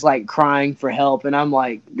 And he's like crying for help, and I'm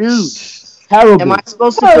like, dude, terrible. Am I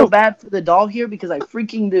supposed to feel bad for the doll here? Because I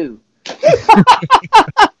freaking do. He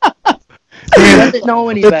doesn't know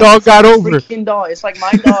any better. The dog got over. Freaking doll. It's like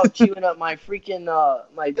my dog chewing up my freaking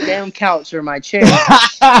my damn couch or my chair,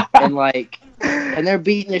 and they're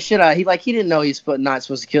beating the shit out. He didn't know he's not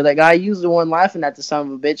supposed to kill that guy. He was the one laughing at the son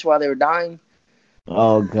of a bitch while they were dying.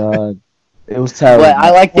 Oh god, it was terrible. But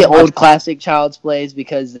I like the old classic Child's Plays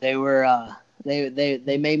because they were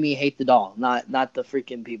they made me hate the doll, not the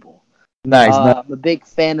freaking people. Nice. I'm a big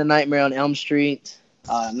fan of Nightmare on Elm Street.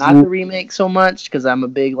 Not the remake so much because I'm a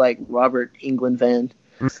big like Robert Englund fan.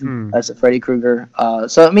 Mm-hmm. That's a Freddy Krueger.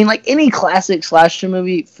 So I mean, like any classic slasher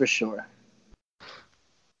movie for sure.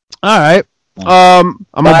 All right. I'm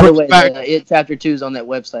gonna By the put way, back. It Chapter 2 is on that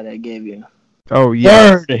website I gave you. Oh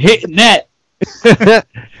yeah. Word, hitting that.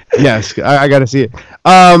 Yes, I gotta see it.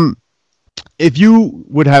 If you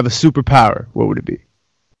would have a superpower, what would it be?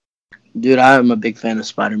 Dude, I'm a big fan of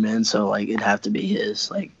Spider-Man, so like it'd have to be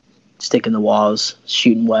his, like sticking the walls,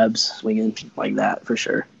 shooting webs, swinging like that for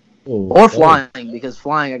sure. Or flying, because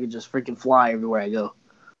flying I could just freaking fly everywhere I go.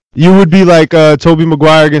 You would be like Tobey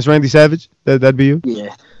Maguire against Randy Savage. That'd be you.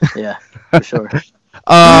 Yeah, for sure.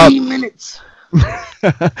 3 minutes.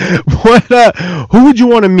 Who would you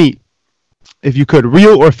want to meet if you could,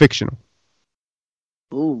 real or fictional?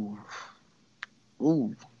 Ooh,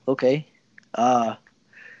 okay.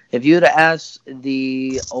 If you would have asked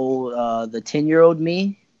the 10-year-old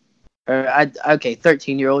me, or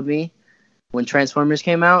 13-year-old me, when Transformers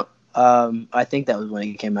came out, I think that was when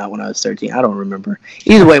it came out when I was 13. I don't remember.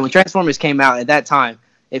 Either way, when Transformers came out at that time,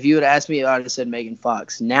 if you would have asked me, I would have said Megan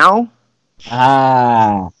Fox. Now,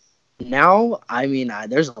 I mean,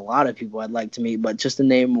 there's a lot of people I'd like to meet, but just to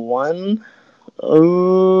name one,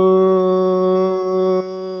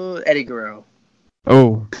 Eddie Guerrero.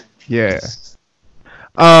 Oh, yeah.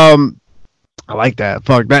 I like that.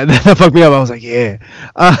 Fuck that. That fucked me up. I was like, yeah.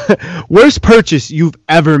 Worst purchase you've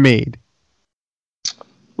ever made?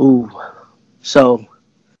 Ooh, so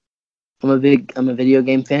I'm a video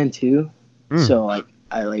game fan too. So I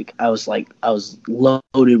was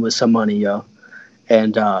loaded with some money, yo,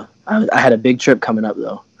 and I had a big trip coming up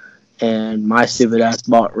though, and my stupid ass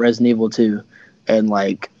bought Resident Evil 2, and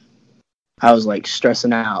like I was like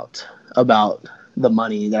stressing out about the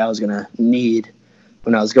money that I was gonna need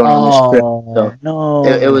when I was going on this trip. So no,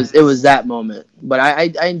 it was that moment, but I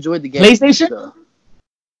enjoyed the game. PlayStation? So.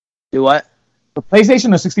 Do what? The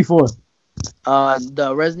PlayStation or 64?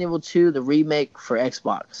 The Resident Evil 2, the remake for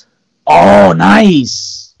Xbox. Oh,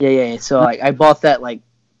 nice. Yeah. So like I bought that like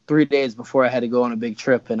 3 days before I had to go on a big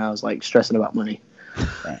trip, and I was like stressing about money.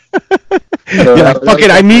 So you're like, fuck it,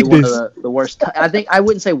 I need this. The worst. I think I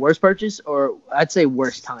wouldn't say worst purchase, or I'd say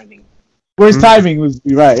worst timing. Worst timing was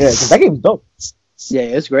right, yeah, because that game was dope. Yeah,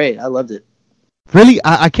 it's great. I loved it. Really,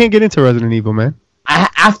 I can't get into Resident Evil, man.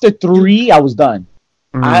 After 3, I was done.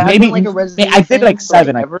 I've been like a Resident Evil I did like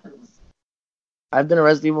 7. I've been a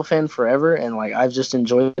Resident Evil fan forever, and like I've just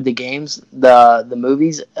enjoyed the games. The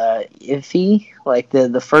movies, iffy. Like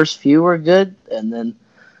the first few were good, and then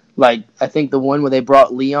like I think the one where they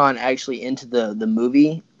brought Leon actually into the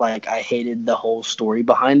movie, like I hated the whole story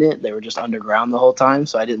behind it. They were just underground the whole time,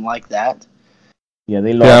 so I didn't like that. Yeah,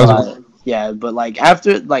 they lost. Yeah, but like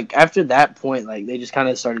after that point, like they just kind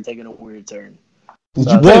of started taking a weird turn. Did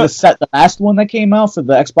you play the last one that came out for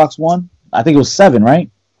the Xbox One? I think it was 7, right?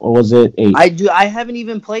 Or was it 8? I haven't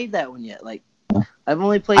even played that one yet. Like, I've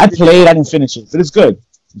only played. I didn't finish it, but it's good.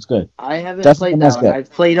 It's good. I haven't played that one. I've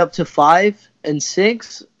played up to 5 and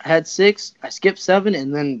 6. I had 6. I skipped 7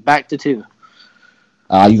 and then back to 2. You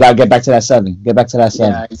gotta get back to that 7. Get back to that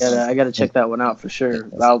 7. Yeah, I gotta check that one out for sure.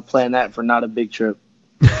 I'll plan that for not a big trip.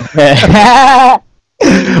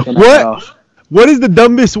 What is the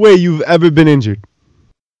dumbest way you've ever been injured?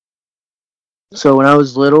 So when I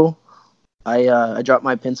was little, I dropped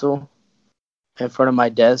my pencil in front of my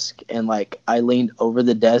desk, and like I leaned over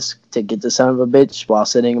the desk to get the son of a bitch while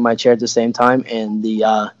sitting in my chair at the same time, and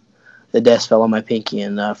the desk fell on my pinky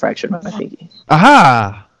and fractured my pinky.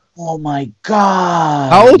 Aha! Oh my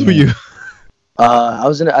god! How old were you? I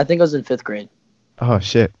think I was in 5th grade. Oh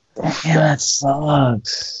shit! Damn, that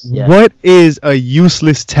sucks. Yeah. What is a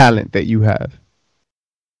useless talent that you have?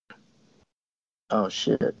 Oh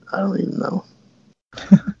shit! I don't even know.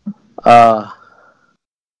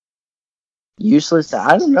 Useless.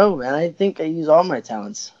 I don't know, man. I think I use all my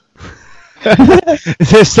talents.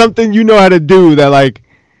 Is there something you know how to do that like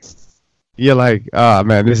you're like, oh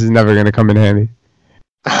man, this is never gonna come in handy?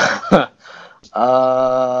 I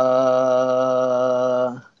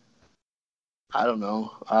don't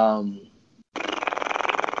know.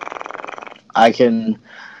 I can.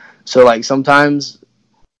 So like sometimes,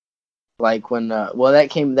 like when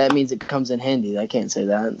that means it comes in handy. I can't say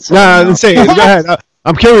that. So, Nah, say it. Go ahead.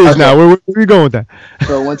 I'm curious now. Where are you going with that?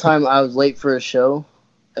 So one time I was late for a show,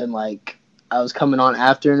 and like I was coming on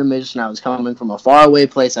after intermission. I was coming from a faraway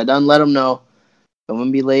place. I done let them know I'm gonna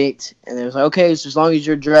be late, and they was like, okay, so as long as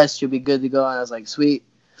you're dressed, you'll be good to go. And I was like, sweet.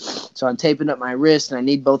 So I'm taping up my wrist, and I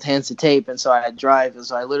need both hands to tape, and so I drive, and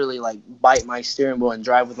so I literally like bite my steering wheel and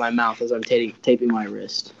drive with my mouth as I'm taping my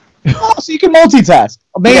wrist. Oh, so you can multitask.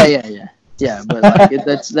 Amazing. Yeah. But like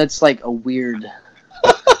that's like a weird.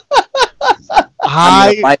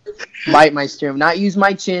 I bite my steering, not use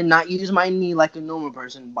my chin, not use my knee like a normal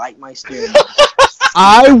person. Bite my steering.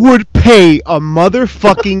 I would pay a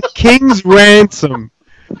motherfucking king's ransom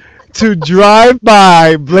to drive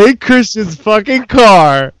by Blake Christian's fucking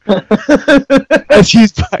car as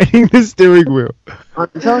he's biting the steering wheel. I'm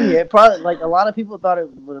telling you, it probably like a lot of people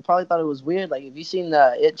would probably thought it was weird. Like, have you seen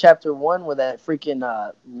It Chapter 1 where that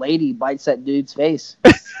freaking lady bites that dude's face?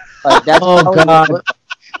 Like that's God.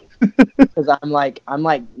 Because I'm like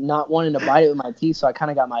not wanting to bite it with my teeth, so I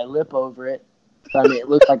kind of got my lip over it. So I mean, it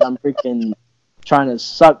looks like I'm freaking trying to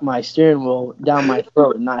suck my steering wheel down my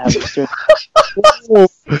throat and not have a steering wheel.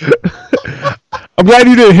 I'm glad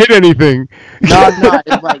you didn't hit anything. No,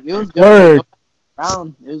 it was good. It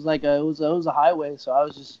was like it was a highway, so I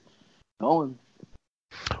was just going.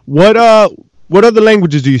 What other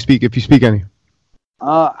languages do you speak, if you speak any?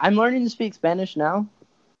 I'm learning to speak Spanish now.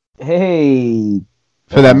 Hey.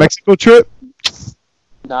 For that Mexico trip?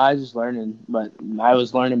 No, I was just learning, but I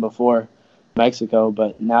was learning before Mexico,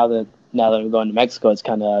 but now that we're going to Mexico, it's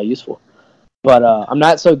kind of useful. But I'm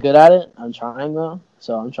not so good at it. I'm trying though,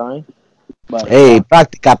 so I'm trying. But hey,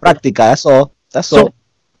 practica. That's all. So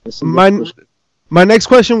my next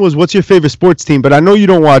question was, what's your favorite sports team? But I know you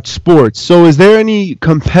don't watch sports, so is there any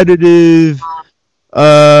competitive,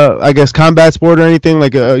 I guess, combat sport or anything?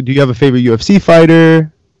 Like, do you have a favorite UFC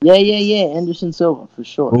fighter? Yeah. Anderson Silva, for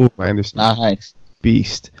sure. Oh, Anderson. Nice.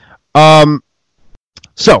 Beast.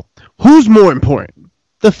 So, who's more important,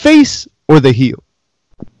 the face or the heel?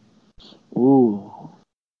 Ooh.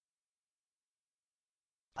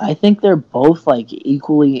 I think they're both, like,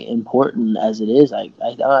 equally important as it is. I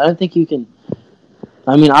don't think you can...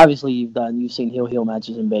 I mean, obviously, you've seen heel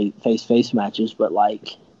matches and face matches, but,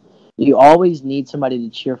 like, you always need somebody to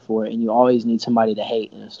cheer for, and you always need somebody to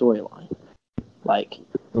hate in a storyline. Like...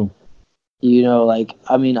 You know, like,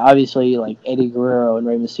 I mean, obviously, like, Eddie Guerrero and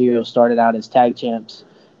Rey Mysterio started out as tag champs,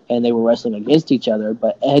 and they were wrestling against each other,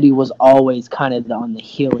 but Eddie was always kind of on the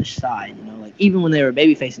heelish side, you know, like, even when they were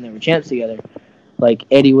babyface and they were champs together, like,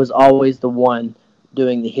 Eddie was always the one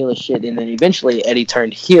doing the heelish shit, and then eventually Eddie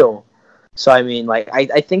turned heel. So, I mean, like,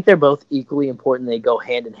 I think they're both equally important. They go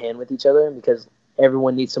hand in hand with each other, because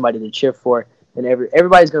everyone needs somebody to cheer for, and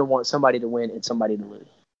everybody's going to want somebody to win and somebody to lose.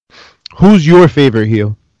 Who's your favorite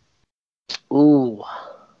heel? Ooh.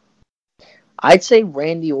 I'd say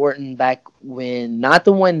Randy Orton back when, not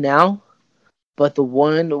the one now, but the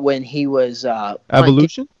one when he was...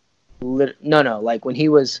 Evolution? No, like when he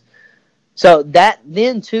was... So that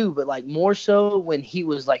then too, but like more so when he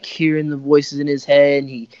was like hearing the voices in his head, and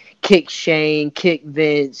he kicked Shane, kicked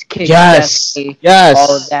Vince, kicked Stephanie,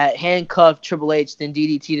 all of that, handcuffed Triple H, then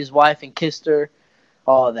DDT'd his wife and kissed her,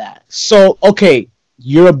 all of that. So, okay,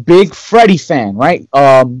 you're a big Freddie fan, right?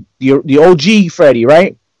 The OG Freddie,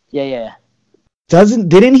 right? Yeah.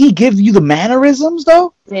 Didn't he give you the mannerisms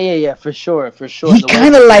though? Yeah, for sure. He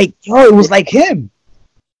kind of like, it was like him.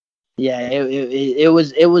 Yeah, it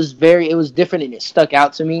was different, and it stuck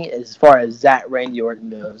out to me as far as that Randy Orton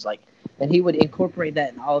goes. Like, and he would incorporate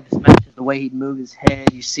that in all of his matches. The way he'd move his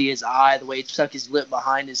head, you see his eye, the way he'd suck his lip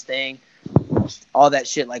behind his thing. all that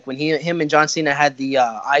shit. Like when him and John Cena had the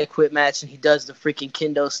I Quit match, and he does the freaking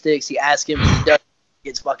kendo sticks. He asked him, if he does, it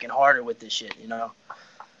gets fucking harder with this shit, you know.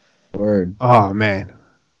 Word. Oh man.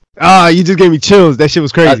 You just gave me chills. That shit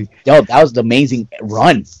was crazy. That was the amazing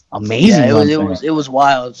run. Amazing. Yeah, run, it was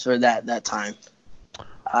wild for that time.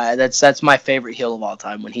 That's my favorite heel of all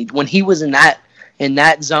time. When he was in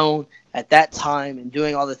that zone at that time and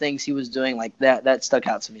doing all the things he was doing, like that stuck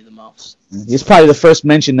out to me the most. He's probably the first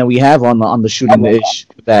mention that we have on the Shooting the Ish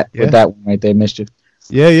with that one right there, Mischief.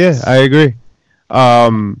 Yeah, I agree.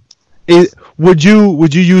 Would you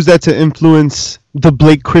use that to influence the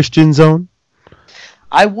Blake Christian zone?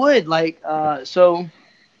 I would, like, so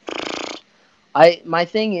my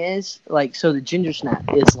thing is, like, so the Ginger Snap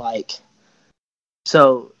is like,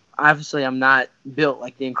 so obviously I'm not built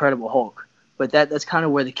like the Incredible Hulk, but that's kind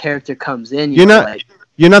of where the character comes in. You're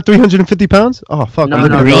not 350 pounds? Oh fuck! No, I'm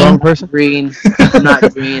looking at the wrong person. Green. I'm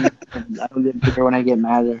not green. I don't get bigger when I get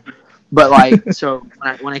madder. But like, so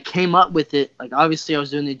when I came up with it, like obviously I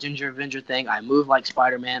was doing the Ginger Avenger thing. I moved like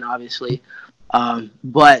Spider-Man, obviously.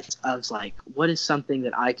 But I was like, what is something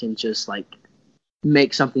that I can just like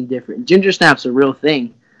make something different? Ginger Snap's a real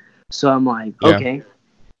thing. So I'm like, okay.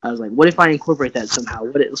 I was like, what if I incorporate that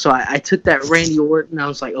somehow? So I took that Randy Orton, and I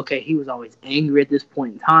was like, okay, he was always angry at this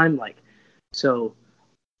point in time. Like, so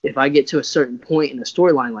if I get to a certain point in the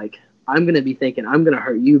storyline, like, I'm going to be thinking I'm going to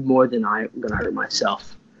hurt you more than I'm going to hurt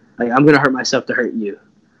myself. Like, I'm going to hurt myself to hurt you,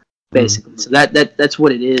 basically. So that's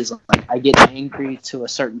what it is. Like, I get angry to a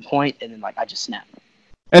certain point, and then, like, I just snap.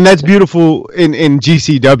 And that's beautiful in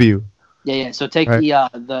GCW. Yeah. So take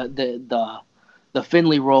the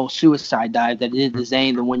Finley roll suicide dive that did the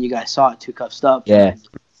Zayn, the one you guys saw at Two Cuffed Up. Yeah.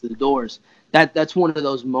 To the doors. That's one of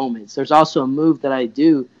those moments. There's also a move that I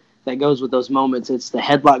do that goes with those moments. It's the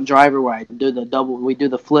headlock driver where I do we do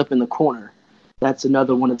the flip in the corner. That's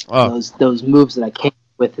another one of those moves that I came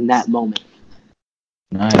with in that moment.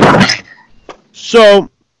 Nice. So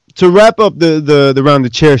to wrap up the round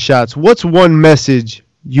of chair shots, what's one message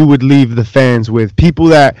you would leave the fans with? People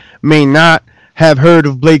that may not have heard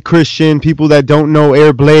of Blake Christian, people that don't know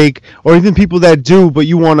Air Blake, or even people that do, but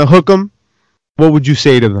you want to hook them, what would you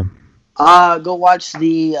say to them? Go watch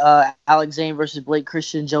the Alex Zane versus Blake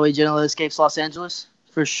Christian, Joey Janela Escapes Los Angeles,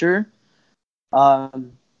 for sure.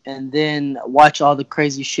 And then watch all the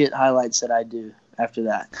crazy shit highlights that I do after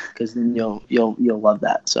that, because then you'll love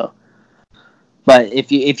that. So, but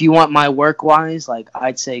if you want my work wise, like,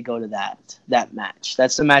 I'd say go to that match.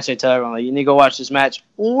 That's the match I tell everyone, like, you need to go watch this match,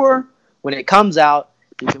 or when it comes out,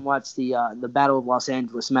 you can watch the Battle of Los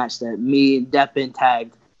Angeles match that me and Deppin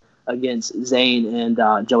tagged against Zayn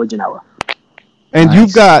and Joey Janela. And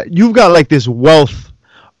nice. you've got like this wealth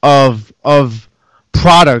of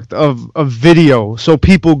product of video, so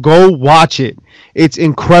people go watch it. It's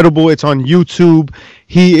incredible. It's on YouTube.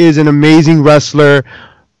 He is an amazing wrestler,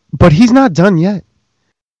 but he's not done yet.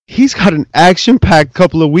 He's got an action-packed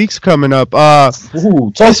couple of weeks coming up.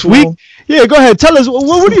 This week. Yeah, go ahead. Tell us,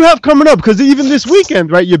 what do you have coming up? Because even this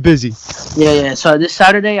weekend, right, you're busy. Yeah. So this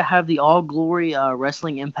Saturday, I have the All Glory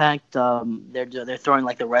Wrestling Impact. They're throwing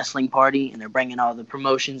like the wrestling party, and they're bringing all the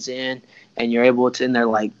promotions in, and you're able to. And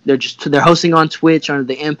they're hosting on Twitch under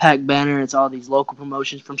the Impact banner. It's all these local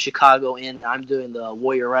promotions from Chicago, and I'm doing the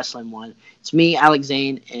Warrior Wrestling one. It's me, Alex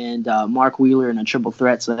Zane, and Mark Wheeler in a triple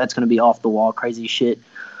threat. So that's going to be off the wall, crazy shit.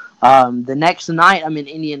 The next night, I'm in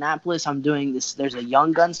Indianapolis. I'm doing this. There's a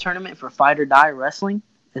Young Guns tournament for Fight or Die Wrestling.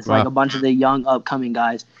 It's like a bunch of the young upcoming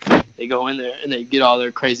guys. They go in there and they get all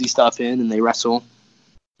their crazy stuff in and they wrestle.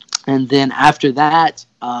 And then after that,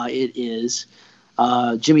 it is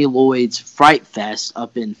Jimmy Lloyd's Fright Fest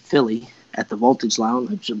up in Philly at the Voltage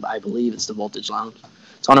Lounge. I believe it's the Voltage Lounge.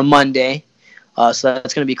 It's on a Monday. So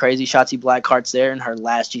that's going to be crazy. Shotzi Blackheart's there in her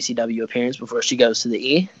last GCW appearance before she goes to the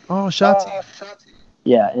E. Oh, Shotzi.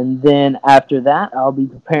 Yeah, and then after that, I'll be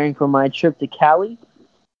preparing for my trip to Cali.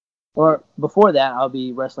 Or before that, I'll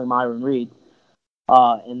be wrestling Myron Reed.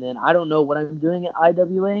 And then I don't know what I'm doing at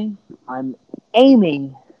IWA. I'm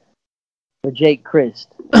aiming for Jake Christ.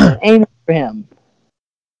 I'm aiming for him.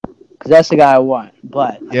 Because that's the guy I want.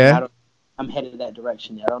 But yeah. I'm headed that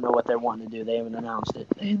direction. I don't know what they're wanting to do. They haven't announced it.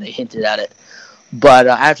 They hinted at it. But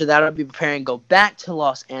after that, I'll be preparing to go back to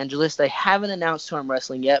Los Angeles. They haven't announced who I'm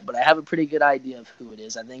wrestling yet, but I have a pretty good idea of who it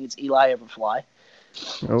is. I think it's Eli Everfly.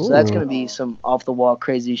 Ooh. So that's going to be some off-the-wall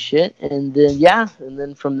crazy shit. And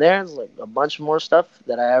then from there, there's like a bunch more stuff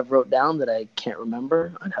that I have wrote down that I can't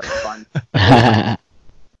remember. I'd have fun.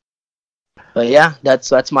 But yeah,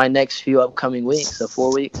 that's my next few upcoming weeks, so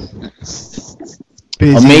 4 weeks.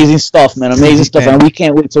 Busy. Amazing stuff, man. Amazing stuff. And we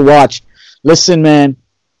can't wait to watch. Listen, man,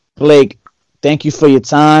 Blake, thank you for your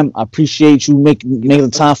time. I appreciate you making the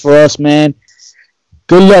time for us, man.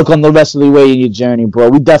 Good luck on the rest of the way in your journey, bro.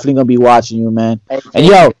 We definitely gonna be watching you, man. And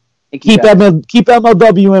yo, keep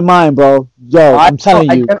MLW in mind, bro. Yo, I'm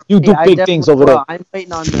telling you, you do big things over there. I'm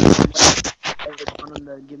waiting on them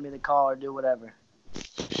to give me the call or do whatever.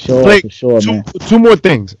 Sure, Blake, for sure, man. Two more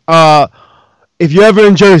things. If you're ever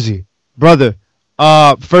in Jersey, brother,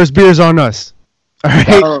 first beer's on us. All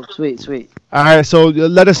right. Oh, sweet. All right, so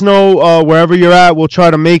let us know wherever you're at. We'll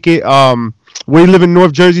try to make it. We live in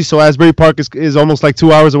North Jersey, so Asbury Park is almost like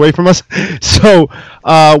 2 hours away from us. So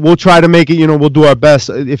we'll try to make it. You know, we'll do our best.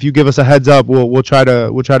 If you give us a heads up, we'll try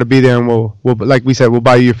to be there, and we'll like we said, we'll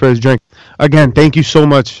buy you your first drink. Again, thank you so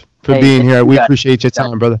much for being here. We appreciate your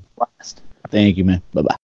time, brother. Thank you, man. Bye-bye.